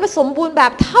วยงามและสมบูรณ์แบ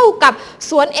บเท่ากับ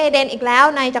สวนเอเดนอีกแล้ว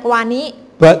ในจักรวาลนี้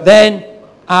But then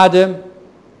Adam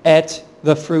ate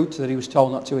the fruit that he was told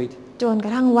not to eat. จนกร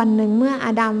ะทั่งวันหนึ่งเมื่ออ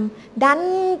าดัมดัน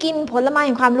กินผลไม้แ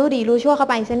ห่งความรู้ดีรู้ชั่วเข้า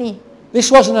ไปซะนี่ This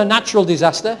wasn't a natural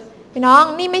disaster. พี่น้อง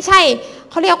นี่ไม่ใช่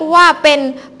เขาเรียกว่าเป็น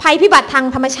ภัยพิบัติทาง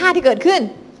ธรรมชาติที่เกิดขึ้น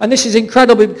And this is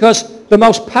incredible because the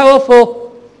most powerful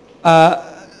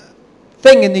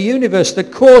thing in the universe that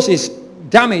causes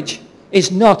damage is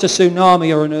not a tsunami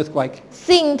or an earthquake.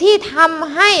 สิ่งที่ท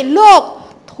ำให้โลก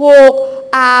ถูก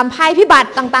ภัยพิบัติ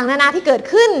ต่างๆนานาที่เกิด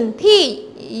ขึ้นที่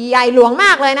ใหญ่หลวงม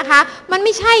ากเลยนะคะมันไ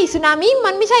ม่ใช่สึนามิ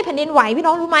มันไม่ใช่แผ่นดินไหวพี่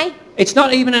น้องรู้ไหม It's not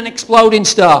even an exploding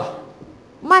star.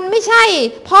 มันไม่ใช่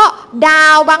เพราะดา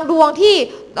วบางดวงที่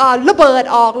ระเบิด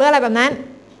ออกหรืออะไรแบบนั้น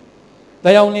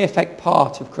They only affect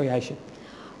part of creation.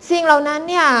 สิ่งเหล่านั้น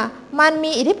เนี่ยมัน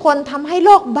มีอิทธิพลทำให้โ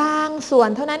ลกบางส่วน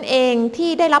เท่านั้นเองที่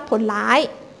ได้รับผลร้าย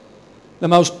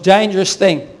The most dangerous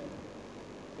thing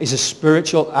is a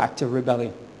spiritual act of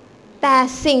rebellion. แต่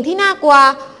สิ่งที่น่ากลัว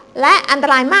และอันต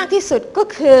รายมากที่สุดก็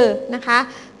คือนะคะ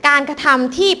การกระท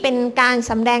ำที่เป็นการ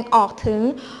สำแดงออกถึง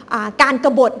การก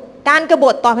บ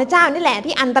ฏต่อพระเจ้านี่แหละ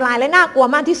ที่อันตรายและน่ากลัว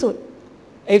มากที่สุด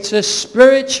It's a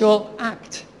spiritual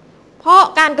act เพราะ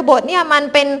การกบฏเนี่ยมัน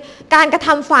เป็นการกระท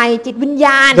ำฝ่ายจิตวิญญ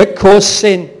าณ that cause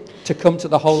sin to come to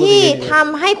the whole of the ที่ universe. ท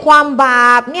ำให้ความบ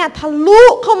าปเนี่ยทะลุ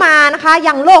เข้ามานะคะ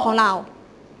ยังโลกของเรา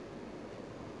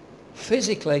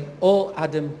Physically, all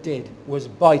Adam did was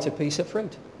bite a piece of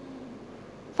fruit.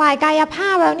 ฝ่ายกายภา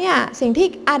พแล้วเนี่ยสิ่งที่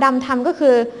อาดัมทำก็คื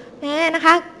อนะค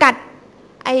ะกัด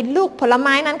ไอ้ลูกผลไ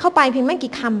ม้นั้นเข้าไปเพียงไม่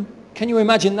กี่คำ Can you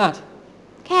imagine that?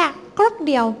 แค่กรอก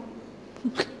เดียว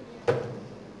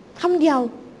คำเดียว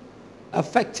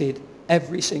Affected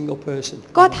every single person.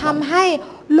 ก็ทำให้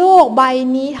โลกใบ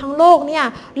นี้ทั้งโลกเนี่ย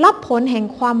รับผลแห่ง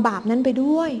ความบาปนั้นไป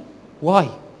ด้วย Why?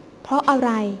 เพราะอะไร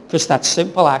Because that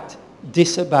simple act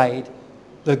disobeyed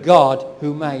the God who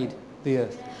made the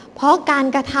earth. เพราะการ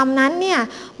กระทำนั้นเนี่ย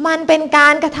มันเป็นกา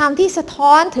รกระทำที่สะ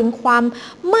ท้อนถึงความ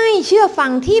ไม่เชื่อฟั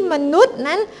งที่มนุษย์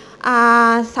นั้น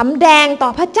สำแดงต่อ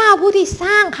พระเจ้าผู้ที่ส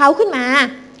ร้างเขาขึ้นมา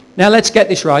Now let's get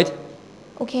this right.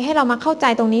 โอเคให้เรามาเข้าใจ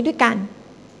ตรงนี้ด้วยกัน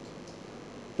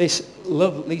These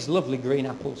lovely green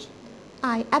apples.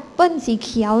 แอปเปิลสีเ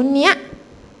ขียวเนี้ย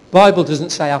Bible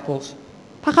doesn't say apples.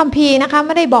 พระคัมภีร์นะคะไ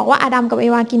ม่ได้บอกว่าอาดัมกับเอ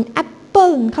วากินแอปเปิ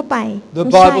ลเข้าไป The ไ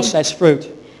ม่ใช่ Bible says fruit.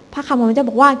 พระคัมภีร์จะ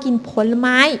บอกว่ากินผลไ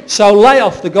ม้ So lay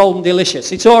off the golden delicious.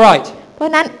 It's all right. เพรา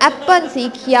ะนั้นแอปเปิลสี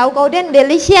เขียว Golden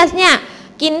Delicious เนี่ย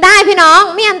กินได้พี่น้อง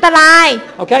ไม่อันตราย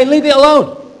Okay, leave it alone.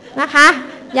 นะคะ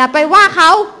อย่าไปว่าเขา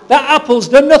That apple's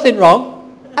done nothing wrong.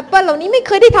 แอปเปิลเหล่านี้ไม่เ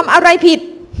คยได้ทำอะไรผิด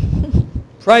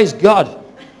Praise God.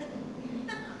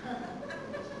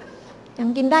 ยัง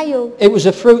กินได้อยู่ It was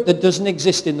a fruit that doesn't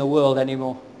exist in the world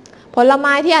anymore. ผลไ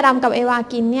ม้ที่อาดัมกับเอวา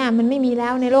กินเนี่ยมันไม่มีแล้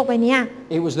วในโลกใบนี้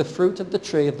It was the fruit of the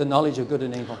tree of the knowledge of good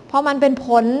and evil. เพราะมันเป็นผ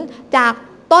ลจาก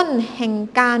ต้นแห่ง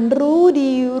การรู้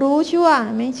ดีรู้ชั่ว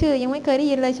ไม่ชื่อยังไม่เคยได้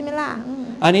ยินเลยใช่ไหมล่ะ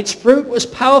And its fruit was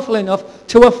powerful enough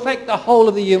to affect the whole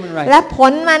of the human race. และผ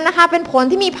ลมันนะคะเป็นผล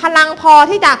ที่มีพลังพอ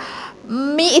ที่จะ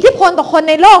มีอิทธิพลต่อคน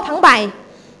ในโลกทั้งใบ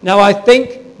Now I think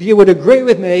you would agree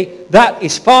with me that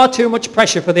is far too much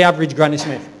pressure for the average Granny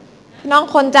Smith. น้อง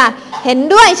คนจะเห็น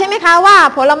ด้วยใช่ไหมคะว่า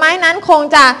ผลไม้นั้นคง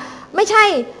จะไม่ใช่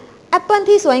แอปเปิล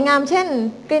ที่สวยงามเช่น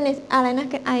อะไรนะ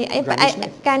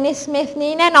Granny Smith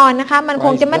นี้แน่นอนนะคะมันค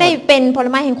งจะไม่ได้เป็นผล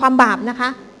ไม้แห่งความบาปนะคะ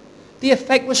The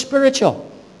effect was spiritual.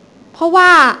 เพราะว่า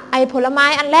ไอ้ผลไม้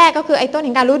อันแรกก็คือไอ้ต้นแ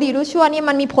ห่งการรู้ดีรู้ชั่วนี่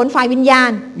มันมีผลฝ่ายวิญญา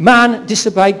ณ Man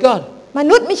disobeyed God. ม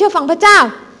นุษย์ไม่เชื่อฟังพระเจ้า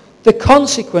The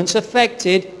consequence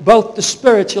affected both the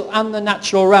spiritual and the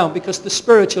natural realm because the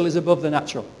spiritual is above the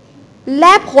natural. แล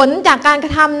ะผลจากการกร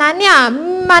ะทำนั้นเนี่ย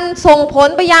มันส่งผล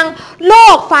ไปยังโล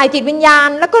กฝ่ายจิตวิญญาณ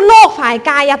แล้วก็โลกฝ่าย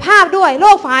กายภาพด้วยโล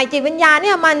กฝ่ายจิตวิญญาณเ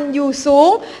นี่ยมันอยู่สูง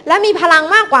และมีพลัง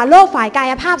มากกว่าโลกฝ่ายกา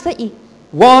ยภาพซะอีก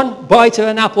One bite of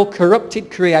an apple corrupted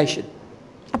creation.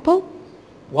 Apple?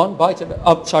 One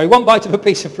bite of a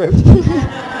piece of fruit.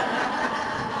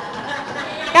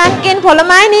 การกินผล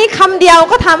ไม้นี้คำเดียว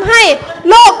ก็ทำให้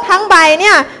โลกทั้งใบเ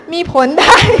นี่ยมีผลไ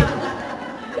ด้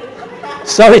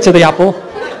Sorry to the apple.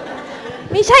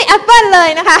 ไม่ใช่แอปเปิลเลย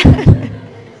นะคะ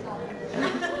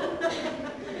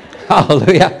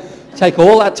Hallelujah. Take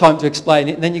all that time to explain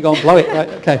it and then you go and blow it,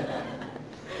 right? Okay.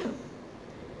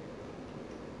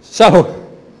 So,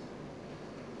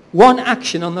 one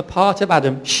action on the part of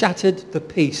Adam shattered the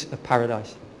peace of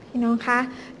paradise. พี่น้องคะ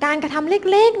การกระทำเ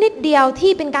ล็กๆนิดเดียว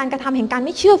ที่เป็นการกระทำแห่งการไ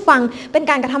ม่เชื่อฟังเป็น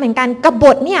การกระทำแห่งการกบ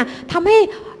ฏเนี่ยทำให้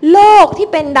โลกที่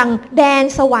เป็นดังแดน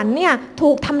สวรรค์เนี่ยถู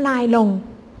กทำลายลง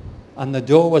And the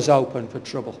door was open for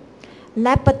trouble. แล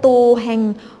ะประตูแห่ง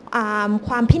ค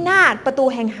วามพินาศประตู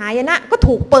แห่งหายนะก็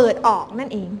ถูกเปิดออกนั่น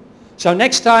เอง So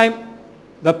next time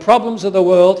the problems of the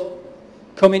world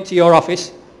come into your office,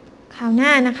 คราวหน้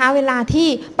านะคะเวลาที่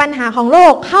ปัญหาของโล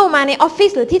กเข้ามาในออฟฟิศ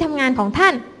หรือที่ทำงานของท่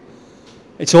าน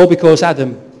it's all because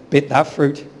Adam bit that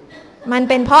fruit. มัน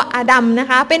เป็นเพราะอาดัมนะ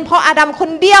คะเป็นเพราะอาดัมค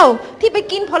นเดียวที่ไป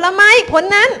กินผลไม้ผล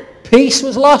นั้น Peace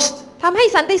was lost. ทำให้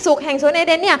สันติสุขแห่งสวนเอเ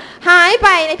ดนเนี่ยหายไป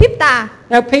ในพริบตา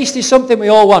Now peace is something we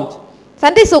all want. สั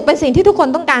นติสุขเป็นสิ่งที่ทุกคน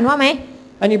ต้องการว่าไหม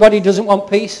Anybody doesn't want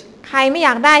peace? ใครไม่อย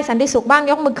ากได้สันติสุขบ้าง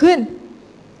ยกมือขึ้น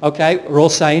Okay, we're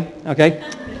all sane. Okay.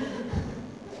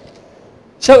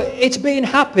 So it's being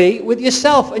happy with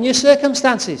yourself and your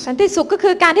circumstances. สันติสุขก็คื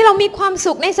อการที่เรามีความ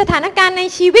สุขในสถานการณ์ใน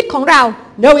ชีวิตของเรา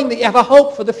Knowing that you have a hope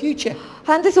for the future.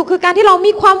 สันติสุขคือการที่เรา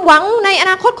มีความหวังในอ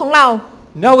นาคตของเรา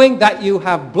knowing that you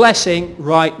have blessing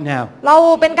right now. เรา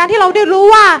เป็นการที่เราได้รู้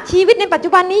ว่าชีวิตในปัจจุ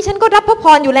บันนี้ฉันก็รับพระพ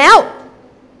รอยู่แล้ว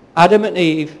Adam and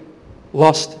Eve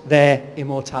lost their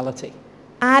immortality.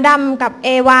 อาดัมกับเอ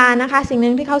วานะคะสิ่งห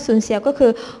นึ่งที่เขาสูญเสียก็คื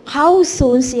อเขาสู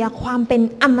ญเสียความเป็น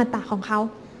อมตะของเขา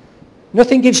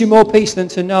Nothing gives you more peace than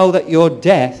to know that your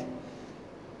death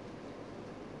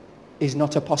is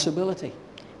not a possibility.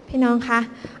 พี่น้องคะ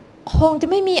คงจะ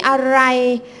ไม่มีอะไร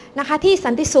นะคะที่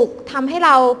สันติสุขทำให้เร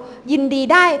ายินดี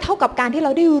ได้เท่ากับการที่เร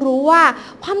าได้รู้ว่า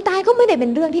ความตายก็ไม่ได้เป็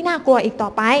นเรื่องที่น่ากลัวอีกต่อ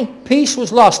ไป Peace was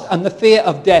lost and the fear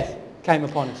of death came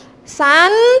upon us. สั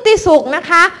นติสุขนะ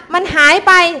คะมันหายไ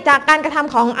ปจากการกระท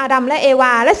ำของอาดัมและเอว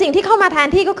าและสิ่งที่เข้ามาแทน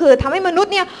ที่ก็คือทำให้มนุษ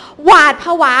ย์เนี่ยหวาดผ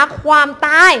วาความต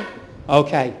าย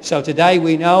Okay, so today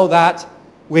we know that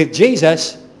with Jesus,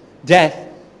 death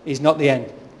is not the end.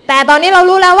 แต่ตอนนี้เรา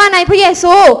รู้แล้วว่าในพระเย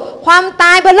ซูความต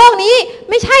ายบนโลกนี้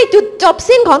ไม่ใช่จุดจบ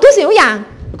สิ้นของทุกสิ่งทุกอย่าง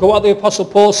Look at what the Apostle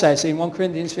Paul says in 1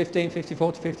 Corinthians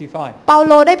 15:54-55. เปา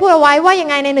โลได้พูดเอาไว้ว่ายัง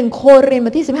ไงใน1 โครินธ์บ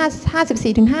ทที่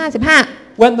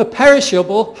15:54-55 When the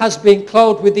perishable has been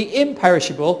clothed with the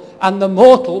imperishable and the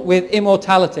mortal with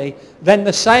immortality, then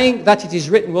the saying that it is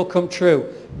written will come true.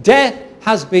 Death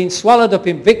has been swallowed up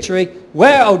in victory.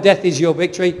 Where, O death, is your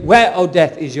victory? Where, O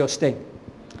death, is your sting?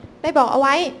 ได้บอกเอาไ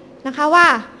ว้นะคะว่า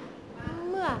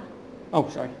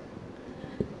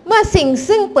เมื่อสิ่ง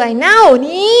ซึ่งเปื่อยเน่า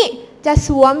นี้จะส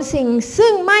วมสิ่งซึ่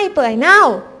งไม่เปื่อยเน่า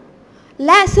แ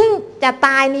ละซึ่งจะต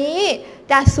ายนี้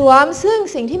จะสวมซึ่ง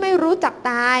สิ่งที่ไม่รู้จัก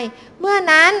ตายเมื่อ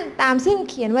นั้นตามซึ่ง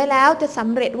เขียนไว้แล้วจะส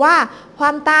ำเร็จว่าควา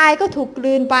มตายก็ถูกก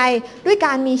ลืนไปด้วยก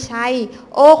ารมีชัย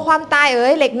โอ้ความตายเอ๋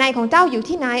ยเหล็กในของเจ้าอยู่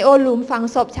ที่ไหนโอ้หลุมฝัง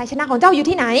ศพชัยชนะของเจ้าอยู่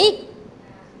ที่ไหน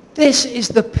This is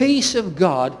the peace of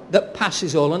God that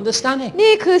passes all understanding.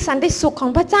 นี่คือสันติสุขขอ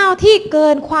งพระเจ้าที่เกิ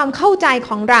นความเข้าใจข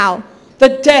องเรา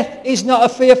That death is not a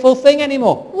fearful thing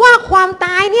anymore. ว่าความต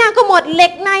ายเนี่ยก็หมดเหล็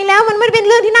กในแล้วมันไม่เป็น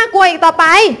เรื่องที่น่ากลัวอีกต่อไป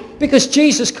Because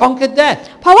Jesus conquered death.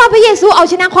 เพราะว่าพระเยซูเอา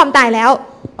ชนะความตายแล้ว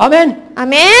Amen. อา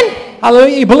เมน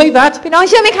Hallelujah. You believe that? พี่น้อง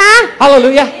เชื่อไหมคะ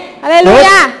Hallelujah. ฮาเลลูย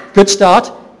า Good start.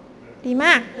 ดีม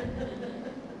าก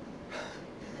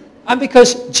And because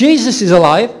Jesus is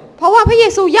alive, เพราะว่าพระเย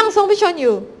ซูยังทรงพระชนอ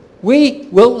ยู่ we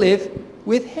will live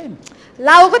with him. เ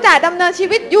ราก็จะดำเนินชี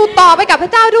วิตอยู่ต่อไปกับพร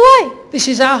ะเจ้าด้วย This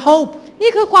is our hope.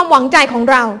 นี่คือความหวังใจของ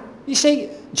เรา You see,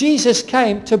 Jesus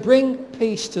came to bring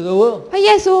peace to the world. พระเ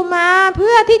ยซูมาเ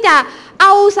พื่อที่จะเอ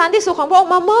าสันติสุขของพระอง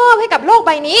ค์มามอบให้กับโลกใ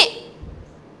บนี้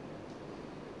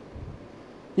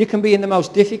You can be in the most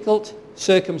difficult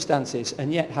circumstances and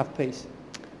yet have peace.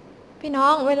 พี่น้อ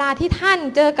งเวลาที่ท่าน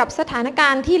เจอกับสถานกา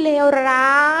รณ์ที่เลวร้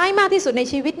ายมากที่สุดใน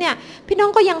ชีวิตเนี่ยพี่น้อง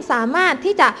ก็ยังสามารถ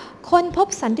ที่จะค้นพบ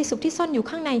สันติสุขที่ซ่อนอยู่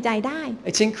ข้างในใจได้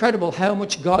It's incredible how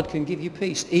much God can give you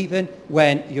peace even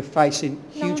when you're facing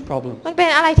huge problems. มันเป็น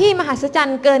อะไรที่มหัศจรร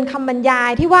ย์เกินคำบรรยา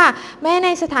ยที่ว่าแม้ใน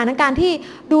สถานการณ์ที่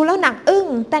ดูแล้วหนักอึ้ง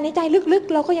แต่ในใจลึก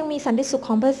ๆเราก็ยังมีสันติสุขข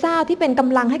องพระเจ้าที่เป็นก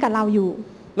ำลังให้กับเราอยู่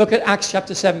Look at Acts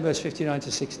chapter 7 verse 59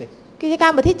 to 60. กิจการ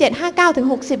บทที่7 59ถึง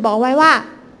60บอกไว้ว่า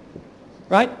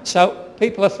Right? So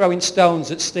people are throwing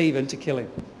stones at Stephen to kill him.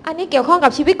 อันนี้เกี่ยวข้องกั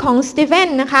บชีวิตของสตีเฟน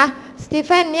นะคะสตีเฟ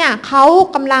นเนี่ยเขา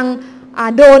กำลัง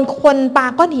โดนคนปา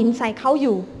ก้อนหินใส่เขาอ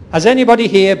ยู่ Has anybody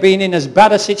here been in as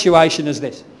bad a situation as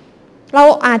this? เรา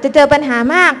อาจจะเจอปัญหา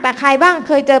มากแต่ใครบ้างเ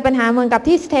คยเจอปัญหาเหมือนกับ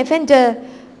ที่สตีเฟนเจอ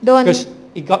โดน Because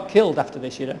he got killed after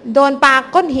this, you know. โดนปา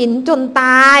ก้อนหินจนต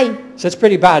าย So it's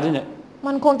pretty bad, isn't it?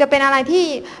 มันคงจะเป็นอะไรที่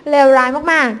เลวร้าย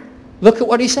มาก Look at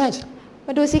what he says. ๆม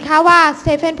าดูสิคะว่าส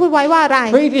ตีเฟนพูดไว้ว่าอะไร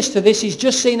Previous to this, he's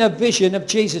just seen a vision of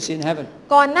Jesus in heaven.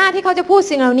 ก่อนหน้าที่เขาจะพูด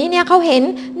สิ่งเหล่านี้เนี่ยเขาเห็น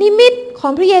นิมิตขอ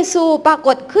งพระเยซูปราก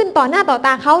ฏขึ้นต่อหน้าต่อต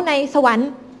าเขาในสวรรค์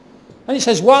And he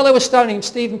says, while they were stoning him,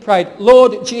 Stephen prayed,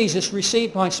 Lord Jesus, receive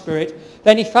my spirit.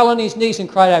 Then he fell on his knees and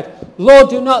cried out, Lord,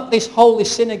 do not this hold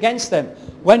this sin against them.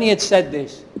 When he had said this,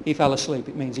 he fell asleep.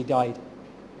 It means he died.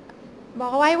 บอ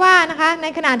กเอาไว้ว่านะคะใน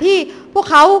ขณะที่พวก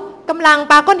เขากำลัง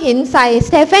ปาก้อนหินใส่ส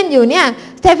เตเฟนอยู่เนี่ย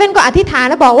สเตเฟนก็อธิษฐาน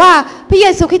และบอกว่าพระเย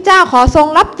ซูคริสต์เจ้าขอทรง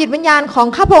รับจิตวิญญาณของ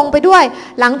ข้าพระองค์ไปด้วย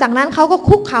หลังจากนั้นเขาก็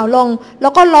คุกเข่าลงแล้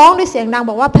วก็ร้องด้วยเสียงดัง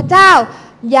บอกว่าพระเจ้า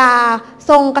อย่า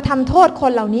ทรงกระทำโทษค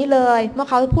นเหล่านี้เลยเมื่อ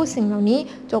เขาพูดสิ่งเหล่านี้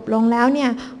จบลงแล้วเนี่ย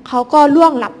เขาก็ล่ว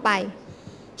งหลับไป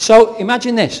So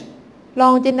imagine this. ลอ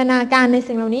งจินตนาการใน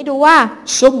สิ่งเหล่านี้ดูว่า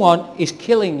Someone is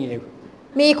killing you.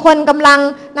 มีคนกำลัง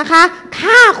นะคะ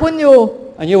ฆ่าคุณอยู่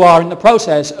And you are in the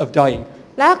process of dying.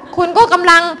 และคุณก็ก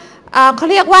ำลังเขา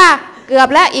เรียกว่าเกือบ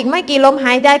แล้วอีกไม่กี่ลมห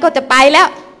ายใจก็จะไปแล้ว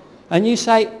And you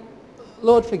say,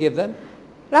 Lord, forgive them.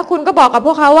 แล้วคุณก็บอกกับพ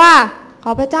วกเขาว่าข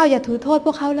อพระเจ้าอย่าถือโทษพ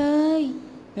วกเขาเลย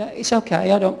Yeah, it's okay.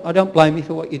 I don't blame you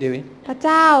for what you're doing. พระเ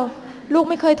จ้าลูก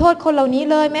ไม่เคยโทษคนเหล่านี้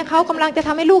เลยแม้เขากำลังจะท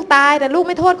ำให้ลูกตายแต่ลูก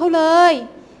ไม่โทษเขาเลย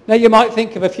Now you might think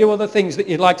of a few other things that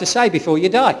you'd like to say before you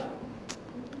die.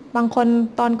 บางคน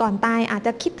ตอนก่อนตายอาจจ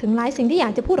ะคิดถึงหลายสิ่งที่อยา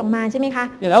กจะพูดออกมาใช่ไหมคะ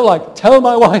You know, like tell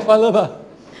my wife I love her.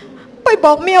 ไปบ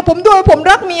อกเมียผมด้วยผม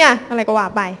รักเมียอะไรก็ว่า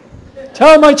ไป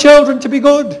Tell my children to be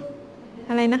good.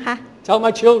 อะไรนะคะ Tell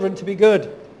my children to be good.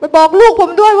 ไปบอกลูกผม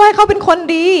ด้วยว่าเขาเป็นคน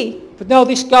ดี But no,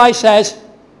 this guy says,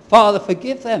 Father,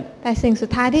 forgive them. แต่สิ่งสุด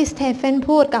ท้ายที่สเตเฟน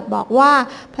พูดกับบอกว่า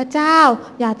พระเจ้า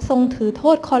อย่าทรงถือโท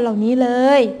ษคนเหล่านี้เล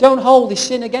ย Don't hold this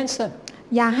sin against them.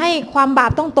 อย่าให้ความบา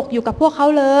ปต้องตกอยู่กับพวกเขา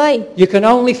เลย You can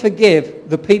only forgive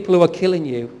the people who are killing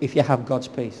you if you have God's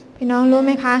peace. พี่น้องรู้ไห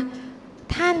มคะ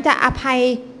ท่านจะอภัย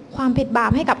ความผิดบา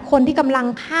ปให้กับคนที่กำลัง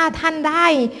ฆ่าท่านได้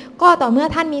ก็ต่อเมื่อ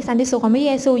ท่านมีสันติสุขของพระเ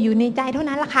ยซูอยู่ในใจเท่า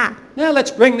นั้นล่ะค่ะ Now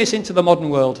let's bring this into the modern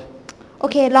world. โอ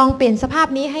เคลองเปลี่ยนสภาพ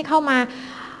นี้ให้เข้ามา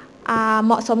เห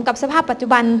มาะสมกับสภาพปัจจุ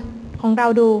บันของเรา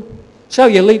ดู So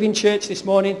you're leaving church this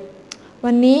morning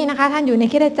วันนี้นะคะท่านอยู่ใน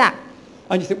คริสตจักร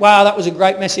and you think, wow, that was a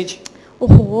great message. โอ้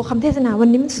โหคำเทศนาวัน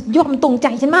นี้มันสุดยอดมันตรงใจ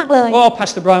ฉันมากเลย Oh,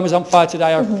 Pastor Brian was on fire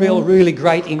today. I feel really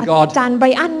great in อา God. จารย์ไบร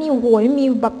อันนี่โอ้โหมี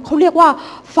แบบเขาเรียกว่า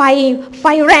ไฟ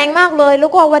แรงมากเลย แล้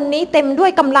วก็วันนี้เต็มด้ว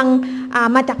ยกำลัง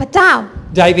มาจากพระเจ้า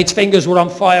David's fingers were on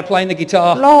fire playing the guitar.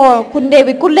 แล้วคุณเด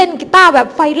วิดก็เล่นกีตาร์แบบ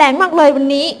ไฟแรงมากเลยวัน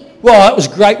นี้ Well, that was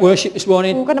great worship this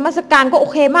morning. การนมัสการก็โอ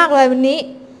เคมากเลยวันนี้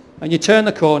And you turn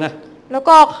the corner. แล้ว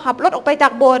ก็ขับรถออกไปจา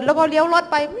กโบสถ์แล้วก็เลี้ยวรถ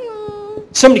ไป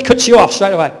Somebody cuts you off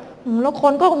straight away. แล้วค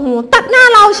นก็โอ้โหตัดหน้า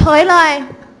เราเฉยเลย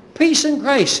Peace and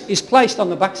grace is placed on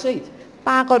the back seat.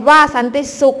 ปรากฏว่าสันติ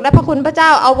สุขและพระคุณพระเจ้า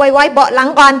เอาไว้เบาะหลัง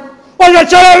ก่อน Well, you're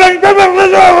telling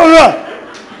me-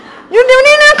 อยู่เดี๋ยว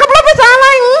นี้นะขับรถภาษาอะไร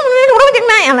ขับรถมาจากไ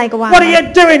หนอะไรก็ว่า What are you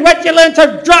doing? Where did you learn to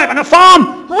drive on a farm?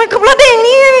 ทำไมขับรถได้อย่าง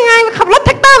นี้ยังไงขับรถแ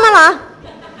ท็กเตอร์มาเหรอ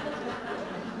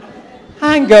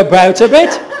Hang about a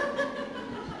bit.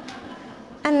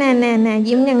 อันแน่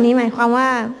ยิ้มอย่างนี้หมายความว่า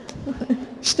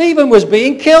Stephen was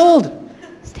being killed.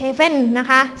 สเตเฟนนะ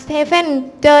คะสเตเฟน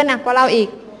เจอหนักกว่าเราอีก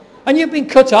And you've been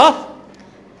cut off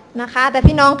นะคะแต่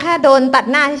พี่น้องแค่โดนตัด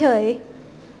หน้าเฉย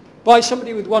by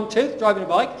somebody with one tooth driving a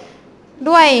bike.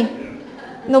 ด้วย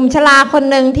หนุ่มชราคน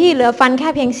หนึ่งที่เหลือฟันแค่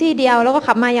เพียงซี่เดียวแล้วก็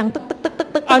ขับมาอย่างตึก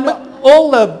And all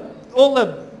the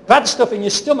bad stuff in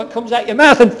your stomach comes out your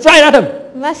mouth and right at him.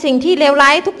 และสิ่งที่เลวร้า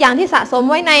ยทุกอย่างที่สะสม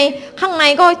ไว้ในข้างใน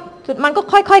ก็มันก็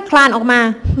ค่อยๆคลานออกมา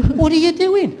What are you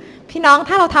doing? พี่น้อง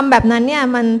ถ้าเราทำแบบนั้นเนี่ย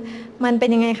มันเป็น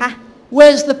ยังไงคะ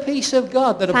Where's the peace of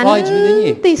God that สัน abides within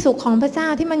you? ติสุขของพระเจ้า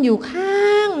ที่มันอยู่ข้า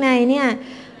งในเนี่ย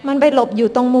มันไปหลบอยู่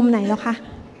ตรงมุมไหนแล้วคะ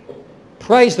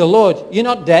Praise the Lord. You're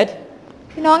not dead.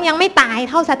 พี่น้องยังไม่ตาย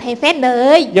เท่าสเตเฟนเล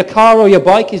ย Your car or your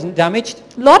bike isn't damaged.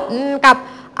 รถกับ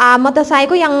มอเตอร์ไซค์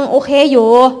ก็ยังโอเคอยู่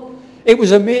It was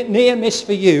a near miss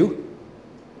for you.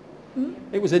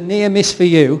 It was a near miss for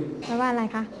you. แปลว่าอะไร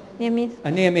คะเนี่ยมิส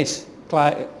A near miss.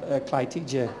 Clyde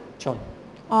teacher John.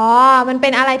 อ๋อมันเป็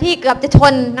นอะไรที่เกือบจะช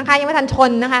นนะคะยังไม่ทันช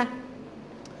นนะคะ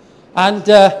And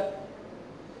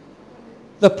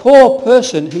the poor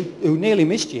person who nearly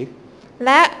missed you แ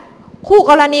ละคู่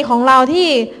กรณีของเราที่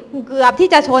เกือบที่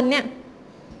จะชนเนี่ย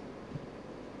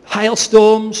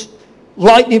hailstorms,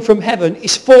 lightning from heaven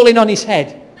is falling on his head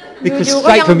because อยู่ๆก็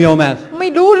straight ยัง from your mouth. ไม่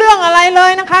รู้เรื่องอะไรเล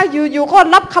ยนะคะอยู่ๆก็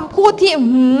รับคำพูดที่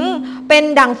เป็น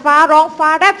ดั่งฟ้าร้องฟ้า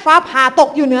แรบฟ้าผ่าตก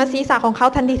อยู่เหนือศีรษะของเขา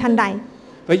ทันทีทันใด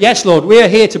But yes, Lord, we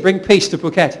are here to bring peace to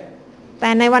Phuket. แต่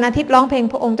ในวันอาทิตย์ร้องเพลง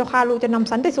พระองค์เจ้าข้าลูกจะน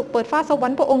ำสันติสุขเปิดฟ้าสวร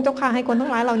รค์พระองค์เจ้าข้าให้คนทั้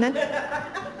งหลายเหล่านั้น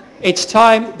It's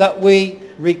time that we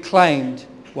reclaimed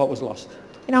what was lost.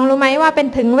 พี่น้องรู้ไหมว่าเป็น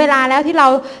ถึงเวลาแล้วที่เรา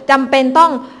จำเป็นต้อ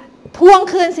งทวง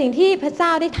คืนสิ่งที่พระเจ้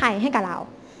าได้ไถ่ให้กับเรา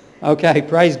Okay,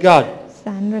 praise God. ส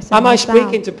รรเสริญ Am พ I ระเจ้า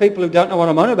speaking to people who don't know what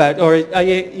I'm on about, or are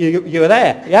you are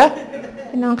there? Yeah.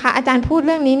 พี่น้องคะอาจารย์พูดเ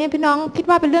รื่องนี้เนี่ยพี่น้องคิด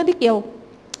ว่าเป็นเรื่องที่เกี่ยว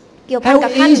พัน How กั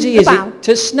บท่าน easy หรือ is เปล่า it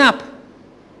to snap?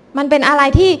 มันเป็นอะไร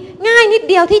ที่ง่ายนิด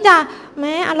เดียวที่จะแ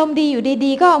ม้อารมณ์ดีอยู่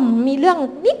ดีๆก็มีเรื่อง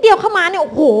นิดเดียวเข้ามาเนี่ยโ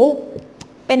อ้โห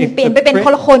เปลี่ยนไปเป็นค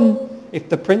นละคน If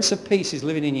the Prince of Peace is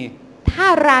living in you, ถ้า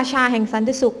ราชาแห่งสัน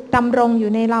ติสุขดำรงอ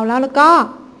ยู่ในเราแล้วก็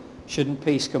shouldn't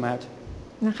peace come out?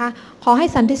 นะคะขอให้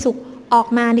สันติสุขออก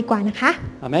มาดีกว่านะคะ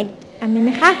Amen. อันนี้ไห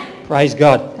มคะ Praise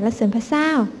God. สรรเสริญพระเจ้า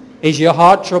Is your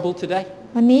heart troubled today?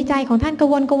 วันนี้ใจของท่านกระ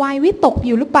วนกระวายวิตกอ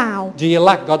ยู่หรือเปล่า Do you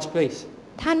lack God's peace?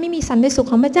 ท่านไม่มีสันติสุข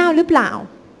ของพระเจ้าหรือเปล่า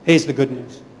Here's the good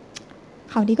news.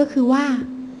 ข่าวดีก็คือว่า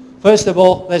First of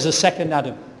all, there's a second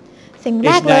Adam. สิ่งแ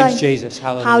ร His กเลย name's Jesus. ข่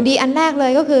าว Hallelujah. ดีอันแรกเล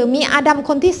ยก็คือมีอาดัม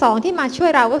คนที่สองที่มาช่วย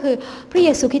เราก็คือพระเย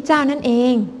ซูคริสต์เจ้านั่นเอ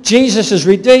ง Jesus has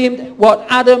redeemed what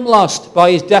Adam lost by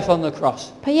his death on the cross.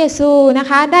 พระเยซูนะ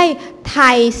คะได้ไ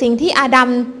ถ่สิ่งที่อาดัม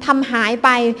ทำหายไป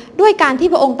ด้วยการที่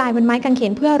พระองค์ตายบนไม้กางเข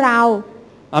นเพื่อเรา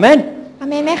Amen. อา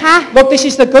เมนไหมคะ Look, this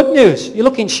is the good news. You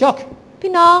look in shock.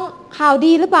 พี่น้องข่าว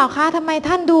ดีหรือเปล่าคะทำไม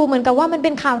ท่านดูเหมือนกับว่ามันเ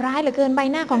ป็นข่าวร้ายเหลือเกินใบ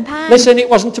หน้าของท่าน Listen, it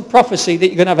wasn't a prophecy that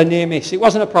you're going to have a near miss. It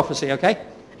wasn't a prophecy, okay?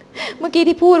 เมื่อกี้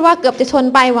ที่พูดว่าเกือบจะชน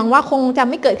ไปหวังว่าคงจะ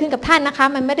ไม่เกิดขึ้นกับท่านนะคะ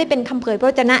มันไม่ได้เป็นคำเผยพระ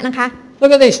วจนะนะคะ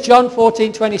Look at this, John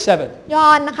 14:27. ยอ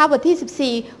ห์นนะคะบท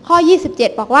ที่14ข้อ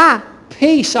27บอกว่า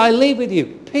Peace I leave with you,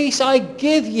 peace I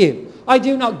give you. I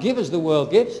do not give as the world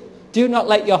gives. Do not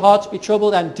let your hearts be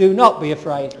troubled and do not be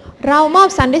afraid. เรามอบ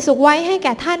สันติสุขไว้ให้แ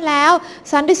ก่ท่านแล้ว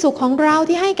สันติสุขของเรา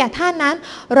ที่ให้แก่ท่านนั้น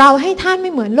เราให้ท่านไ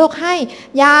ม่เหมือนโลกให้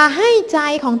อย่าให้ใจ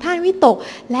ของท่านวิตก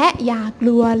และอย่าก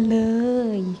ลัวเล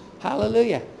ย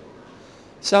Hallelujah.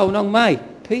 So, Nong Mai,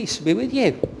 peace be with you.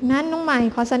 นั้นน้องใหม่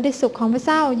ขอสันติสุขของพระเ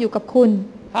จ้าอยู่กับคุณ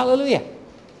Hallelujah.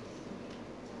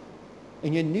 In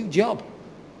your new job.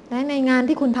 และในงาน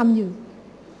ที่คุณทำอยู่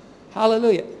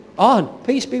Hallelujah. On,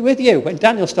 peace be with you when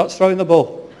Daniel starts throwing the ball.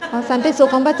 ขอสันติสุข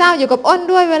ของพระเจ้าอยู่กับอ้น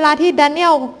ด้วยเวลาที่ดาเนีย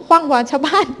ลขว้างบอลชาว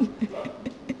บ้าน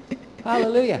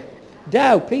Hallelujah.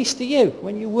 Dow, peace to you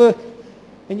when you work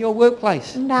in your workplace.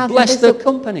 น้องดาว Bless สันติสุ the ข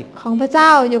company. ของพระเจ้า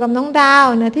อยู่กับน้องดาว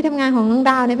ในที่ทำงานของน้อง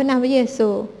ดาวในพระนามพระเยซู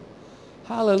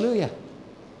Hallelujah.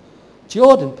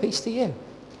 Jordan, peace to you.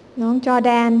 น้องจอร์แ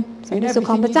ดนสันติสุข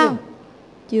ของพระเจ้า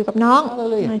อยู่กับน้อง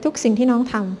Hallelujah. ในทุกสิ่งที่น้อง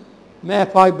ท Mayor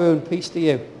Pyburn, peace to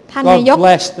you. ท่านนายก God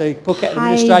bless the Phuket ำไพ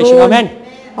administration. บูลย์ Amen.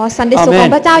 ขอสันติสุขขอ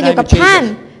งพระเจ้าอยู่กับ Amen. ท่าน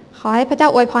ขอให้พระเจ้า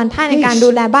อวยพรท่านในการดู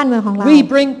แลบ้านเมืองของเรา We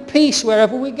bring peace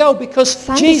wherever we go because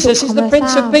Jesus is the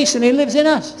Prince of Peace and He lives in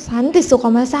us. สันติสุขข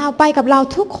องพระเจ้าไปกับเรา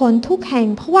ทุกคนทุกแห่ง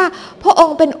เพราะว่าพระอง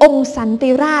ค์เป็นองค์สัน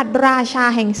ติราชราชา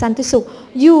แห่งสันติสุข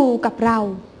อยู่กับเรา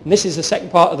And this is the second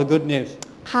part of the good news.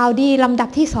 ข่าวดีลำดับ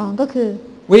ที่สองก็คือ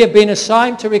We have been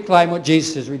assigned to reclaim what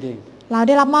Jesus has redeemed. เราไ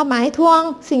ด้รับมอบหมายให้ทวง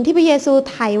สิ่งที่พระเยซู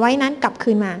ไถ่ไว้นั้นกลับ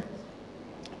คืนมา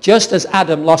Just as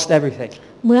Adam lost everything.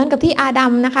 เหมือนกับที่อาดั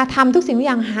มนะคะทำทุกสิ่งทุก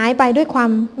อย่างหายไปด้วยควา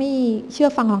มไม่เชื่อ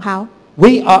ฟังของเขา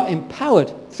We are empowered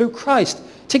through Christ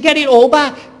to get it all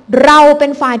back. เราเป็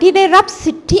นฝ่ายที่ได้รับ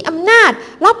สิทธิอำนาจ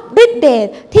รับฤทธิ์เดช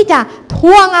ที่จะท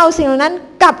วงเอาสิ่งเหล่านั้น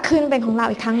กลับคืนเป็นของเรา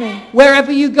อีกครั้งหนึ่ง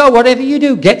Wherever you go, whatever you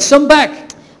do, get some back.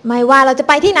 ไม่ว่าเราจะ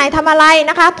ไปที่ไหนทำอะไร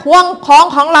นะคะทวง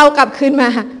ของเรากลับคืนมา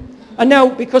And now,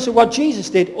 because of what Jesus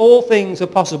did, all things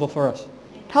are possible for us.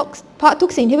 เพราะทุก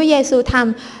สิ่งที่พระเยซูท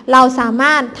ำเราสาม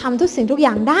ารถทำทุกสิ่งทุกอ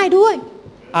ย่างได้ด้วย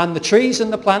And the trees and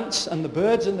the plants and the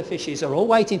birds and the fishes are all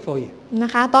waiting for you. นะ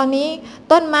คะตอนนี้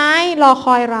ต้นไม้รอค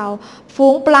อยเราฝู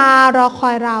งปลารอคอ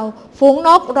ยเราฝูงน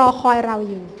กรอคอยเรา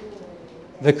อยู่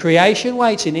The creation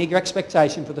waits in eager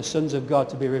expectation for the sons of God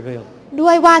to be revealed. ด้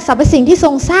วยว่าสรรพสิ่งที่ทร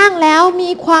งสร้างแล้วมี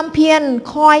ความเพียร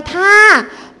คอยท่า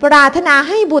ปรารถนาใ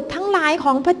ห้บุตรทั้งหลายข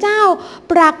องพระเจ้า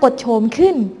ปรากฏโฉม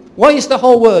ขึ้น Why is the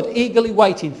whole world eagerly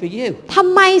waiting for you? ท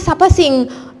ำไมสรรพสิ่ง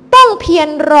ต้องเพียร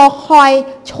รอคอย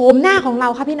โฉมหน้าของเรา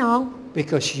คะพี่น้อง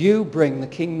Because you bring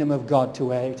the kingdom of God to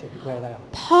where they are.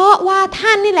 เพราะว่าท่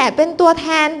านนี่แหละเป็นตัวแท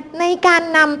นในการ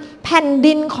นำแผ่น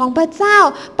ดินของพระเจ้า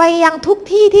ไปยังทุก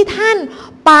ที่ที่ท่าน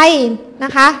ไปน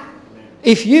ะคะ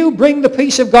If you bring the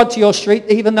peace of God to your street,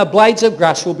 even the blades of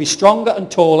grass will be stronger and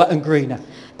taller and greener.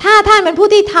 ถ้าท่านเป็นผู้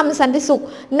ที่ทำสันติสุข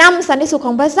นำสันติสุขข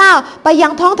องพระเจ้าไปยั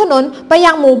งท้องถนนไป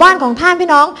ยังหมู่บ้านของท่านพี่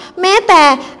น้องแม้แต่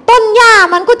ต้นหญ้า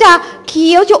มันก็จะเขี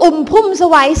ยวจะพุ่มส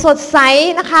วยสดใส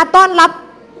นะคะต้อนรับ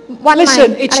วันใหม่ Listen,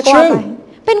 it's อะไรก็ว่าไป true.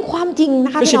 เป็นความจริงน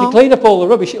ะคะ Because พี่ if น้อ you ง clean up all the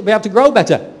rubbish, it'll be able to grow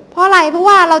better. เพราะอะไรเพราะ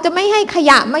ว่าเราจะไม่ให้ข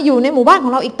ยะมาอยู่ในหมู่บ้านขอ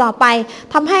งเราอีกต่อไป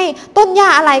ทำให้ต้นหญ้า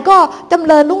อะไรก็จำเ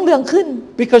ริญรุ่งเรืองขึ้น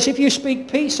Because if you speak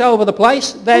peace over the place,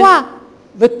 เพ then ราะว่า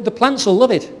the plants will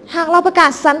love it. หากเราประกา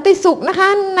ศสันติสุขนะคะ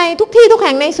ในทุกที่ทุกแ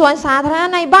ห่งในสวนสาธารณะ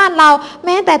ในบ้านเราแ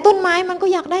ม้แต่ต้นไม้มันก็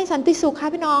อยากได้สันติสุขค่ะ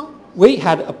พี่น้อง We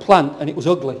had a plant and it was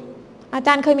ugly. อาจ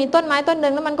ารย์เคยมีต้นไม้ต้นหนึ่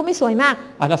งแล้วมันก็ไม่สวยมาก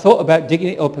And I thought about digging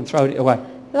it up and throwing it away.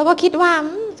 แล้วก็คิดว่า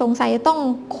สงสัยจะต้อง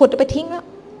ขุดเอาไปทิ้งแล้ว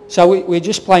So we're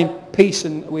just playing peace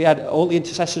and we had all the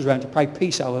intercessors around to pray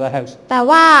peace over the house. แต่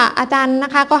ว่าอาจารย์น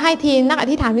ะคะก็ให้ทีมนักอ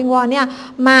ธิษฐานวิงวอนเนี่ย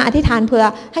มาอธิษฐานเผื่อ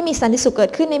ให้มีสันติสุขเกิ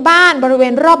ดขึ้นในบ้านบริเว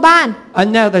ณรอบบ้าน And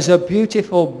now there's a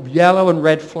beautiful yellow and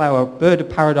red flower, bird of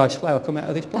paradise flower come out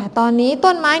of this แต่ plant. ตอนนี้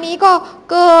ต้นไม้นี้ก็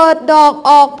เกิดดอก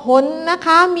ออกผลนะค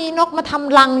ะมีนกมาท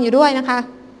ำรังอยู่ด้วยนะคะ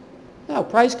Now,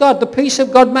 praise God, the peace of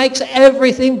God makes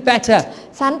everything better.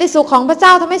 สันติสุขของพระเจ้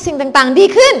าทำให้สิ่งต่างๆดี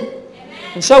ขึ้น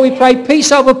And so we pray peace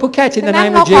over Phuket in ดั the งนั้น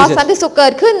name เรา of ขอสัน Jesus. ติสุขเกิ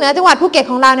ดขึ้นเหนือจังหวัดภูเก็ต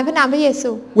ของเราในพระนามพระเยซู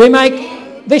We make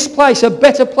this place a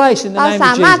better place in the เรา name ส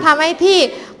า of มารถ Jesus. ทำให้ที่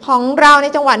ของเราใน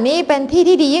จังหวัดนี้เป็นที่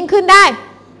ที่ดียิ่งขึ้นได้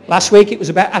Last week it was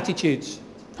about attitudes.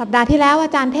 สัปดาห์ที่แล้วอ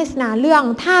าจารย์เทศนาเรื่อง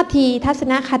ท่าทีทัศ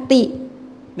นคติ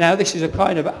Now this is a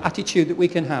kind of attitude that we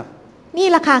can have นี่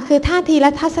แหละค่ะคือท่าทีแล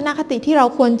ะทัศนคติที่เรา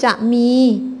ควรจะมี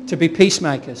to be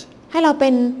peacemakers, ให้เราเป็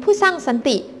นผู้สร้างสัน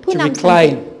ติผู้ to นำสันติ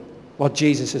reclaim what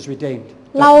Jesus has redeemed,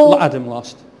 Lau- that Adam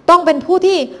lost. ต้องเป็นผู้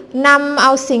ที่นำเอ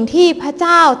าสิ่งที่พระเ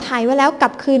จ้าไถ่ไว้แล้วกลั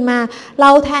บคืนมา เร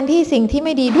าแทนที่สิ่งที่ไ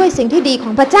ม่ดีด้วยสิ่งที่ดีข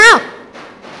องพระเจ้า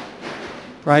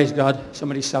Praise God.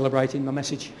 Somebody's celebrating my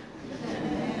message.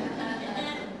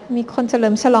 มีคนเฉลิ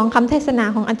มฉลองคำเทศนา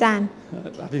ของอาจารย์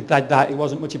I think that it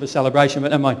wasn't much of a celebration, but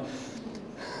never mind.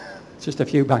 Just a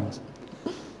few bangs.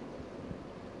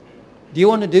 Do you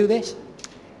want to do this?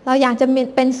 เราอยากจะ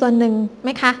เป็นส่วนหนึ่งไหม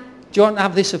คะ Do you want to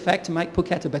have this effect to make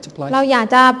Phuket a better place? เราอยาก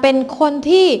จะเป็นคน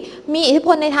ที่มีอิทธิพ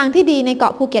ลในทางที่ดีในเกา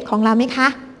ะภูเก็ตของเราไหมคะ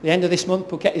The end of this month,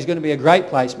 Phuket is going to be a great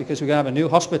place because we're going to have a new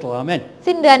hospital. Amen.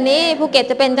 สิ้นเดือนนี้ภูเก็ต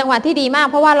จะเป็นจังหวัดที่ดีมาก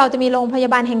เพราะว่าเราจะมีโรงพย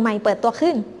าบาลแห่งใหม่เปิดตัว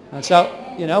ขึ้น And so,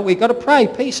 we've got to pray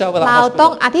peace over that เราต้อ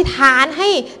ง hospital. อธิษฐานให้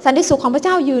สันติสุขของพระเ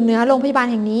จ้าอยู่เหนือโรงพยาบาล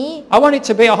แห่งนี้ I want it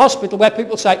to be a hospital where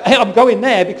people say, hey, I'm going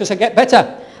there because I get better.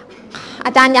 อ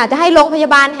าจารย์อยากจะให้โรงพยา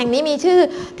บาลแห่งนี้มีชื่อ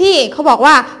ที่เขาบอก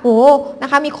ว่าโอ้นะ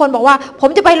คะมีคนบอกว่าผม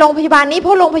จะไปโรงพยาบาลนี้เพรา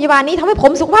ะโรงพยาบาลนี้ทำให้ผ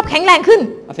มสุขภาพแข็งแรงขึ้น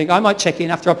I think I might check in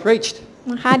after I preached.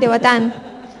 นะคะเดี๋ยวอาจารย์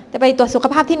จะไปตรวจสุข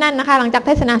ภาพที่นั่นนะคะหลังจากเ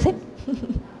ทศนาเสร็จ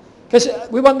Because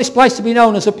we want this place to be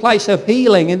known as a place of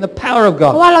healing in the power of เพ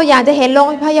ราะ God. ว่าเราอยากจะเห็นโรง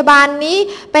พยาบาลนี้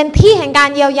เป็นที่แห่งการ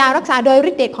เยียวยารักษาโดย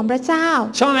ฤทธิ์เดชของพระเจ้า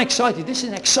So I'm excited. This is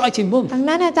an exciting month. ดัง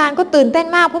นั้นอาจารย์ก็ตื่นเต้น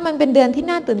มากเพราะมันเป็นเดือนที่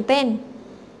น่าตื่นเต้น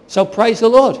So praise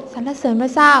the Lord. สรรเสริญพร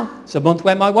ะเจ้า It's a month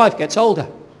when my wife gets older.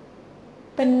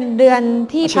 เป็นเดือน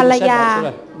ที่ I ภร shouldn't ร have said ยา that, should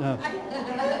I? No.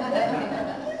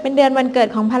 เป็นเดือนวันเกิด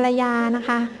ของภรรยานะค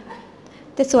ะ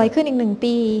จะสวยขึ้นอีก1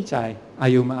 ปี Say,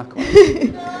 are you Marco?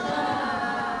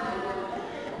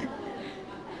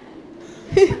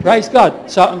 Praise God.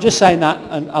 So I'm just saying that,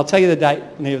 and I'll tell you the date,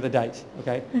 near the date,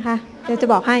 okay? นะคะเดี๋ยวจะ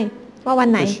บอกให้ว่าวัน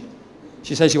ไหน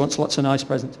She says she wants lots of nice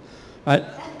presents, right?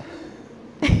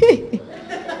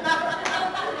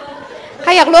 ใคร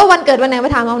อยากรู้ว่าวันเกิดวันไหนม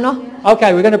าถามเอาเนาะ Okay,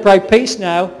 we're going to pray peace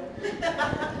now.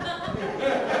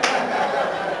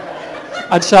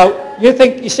 And so you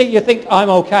think I'm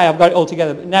okay, I've got it all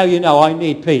together, but now you know I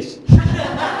need peace.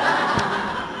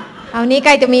 เอานี้ใก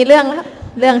ล้จะมีเรื่องแล้ว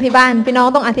เรื่องที่บ้านพี่น้อง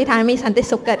ต้องอธิษฐานมีสันติ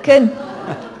สุขเกิดขึ้น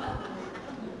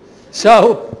So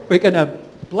we're going to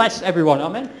bless everyone,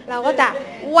 amen? เราก็จะ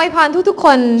อวยพรทุกๆค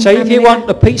น So if you want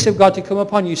the peace of God to come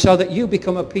upon you so that you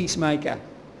become a peacemaker,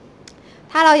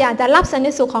 ถ้าเราอยากจะรับสัน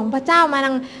ติสุขของพระเจ้าม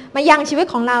ายังชีวิต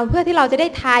ของเราเพื่อที่เราจะได้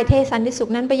ทายเทสันติสุข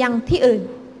นั้นไปยังที่อื่น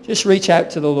just reach out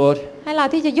to the Lord. ให้เรา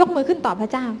ที่จะยกมือขึ้นต่อพระ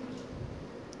เจ้า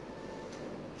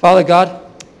Father God,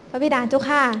 พระบิดาเจ้า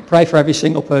ข้า pray for every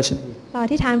single person. เราอ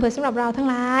ธิษฐานเผื่อสำหรับเราทั้ง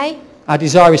หลาย Our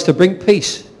desire is to bring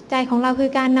peace ใจของเราคือ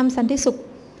การนำสันติสุข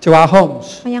to our homes,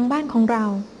 มายังบ้านของเรา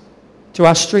to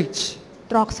our streets,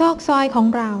 ตรอกซอกซอยของ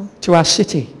เรา to our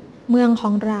city, เมืองข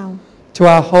องเรา to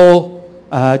our whole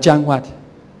Jangwat.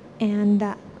 and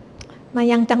มา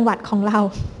ยังจังหวัดของเรา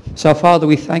So Father,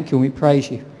 we thank you and we praise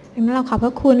you ดังนั้นเราขอบพร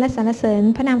ะคุณและสรรเสริญ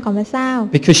พระนามของพระเจ้า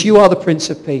because you are the Prince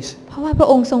of Peace. เพราะว่าพระ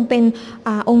องค์ทรงเป็น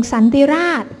องค์สันติร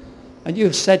าช And you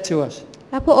have said to us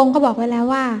และพระองค์ก็บอกไว้แล้ว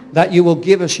ว่า that you will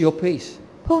give us your peace.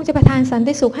 พระองค์จะประทานสัน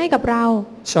ติสุขให้กับเรา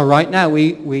So right now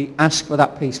we ask for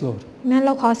that peace, Lord. ดังนั้นเ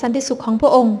ราขอสันติสุขของพร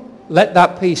ะองค์ Let that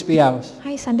peace be ours. ใ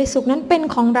ห้สันติสุขนั้นเป็น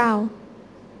ของเรา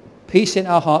Peace in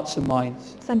our hearts and minds.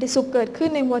 สันติสุขเกิดขึ้น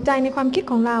ในหัวใจในความคิด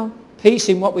ของเรา Peace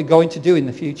in what we're going to do in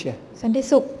the future. สันติ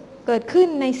สุขเกิดขึ้น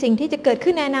ในสิ่งที่จะเกิด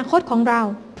ขึ้นในอนาคตของเรา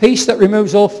Peace that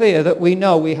removes all fear that we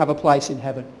know we have a place in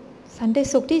heaven. สันติ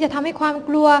สุขที่จะทำให้ความก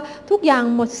ลัวทุกอย่าง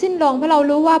หมดสิ้นลงเพราะเรา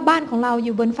รู้ว่าบ้านของเราอ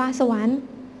ยู่บนฟ้าสวรรค์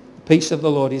The peace of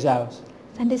the Lord is ours.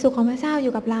 สันติสุขของพระเจ้าอ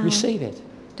ยู่กับเรา Receive it.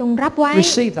 จงรับไว้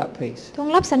Receive that peace. จง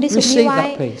รับสันติสุขนี้ Receive ไว้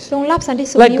that peace. จงรับสันติ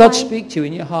สุข Let นี้ God ไว้ speak to you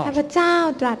in your ให้ heart. พระเจ้า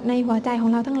ตรัสในหัวใจของ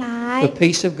เราทั้งหลาย The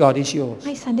peace of God is yours. ใ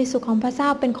ห้สันติสุขของพระเจ้า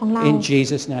เป็นของเรา In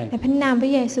Jesus' ใน name. พระนามพร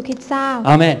ะเยซูคริสต์เจ้า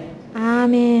Amen. อา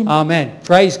เมน Amen.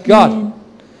 Praise God.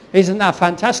 Isn't that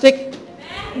fantastic?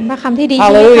 เป็นพระคำที่ดีใช่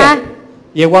ไหมคะ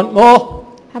Hallelujah. You want more?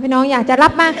 ถ้าพี่น้องอยากจะรั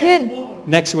บมากขึ้น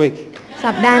Next week.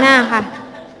 สัปดาห์หน้าค่ะ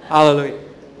Hallelujah.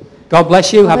 God bless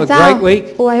you. Have a great week.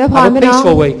 อวยพร Have a พี่น้อง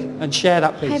peaceful week and share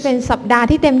that ให้ peace. เป็นสัปดาห์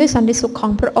ที่เต็มด้วยสันติสุขขอ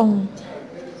งพระองค์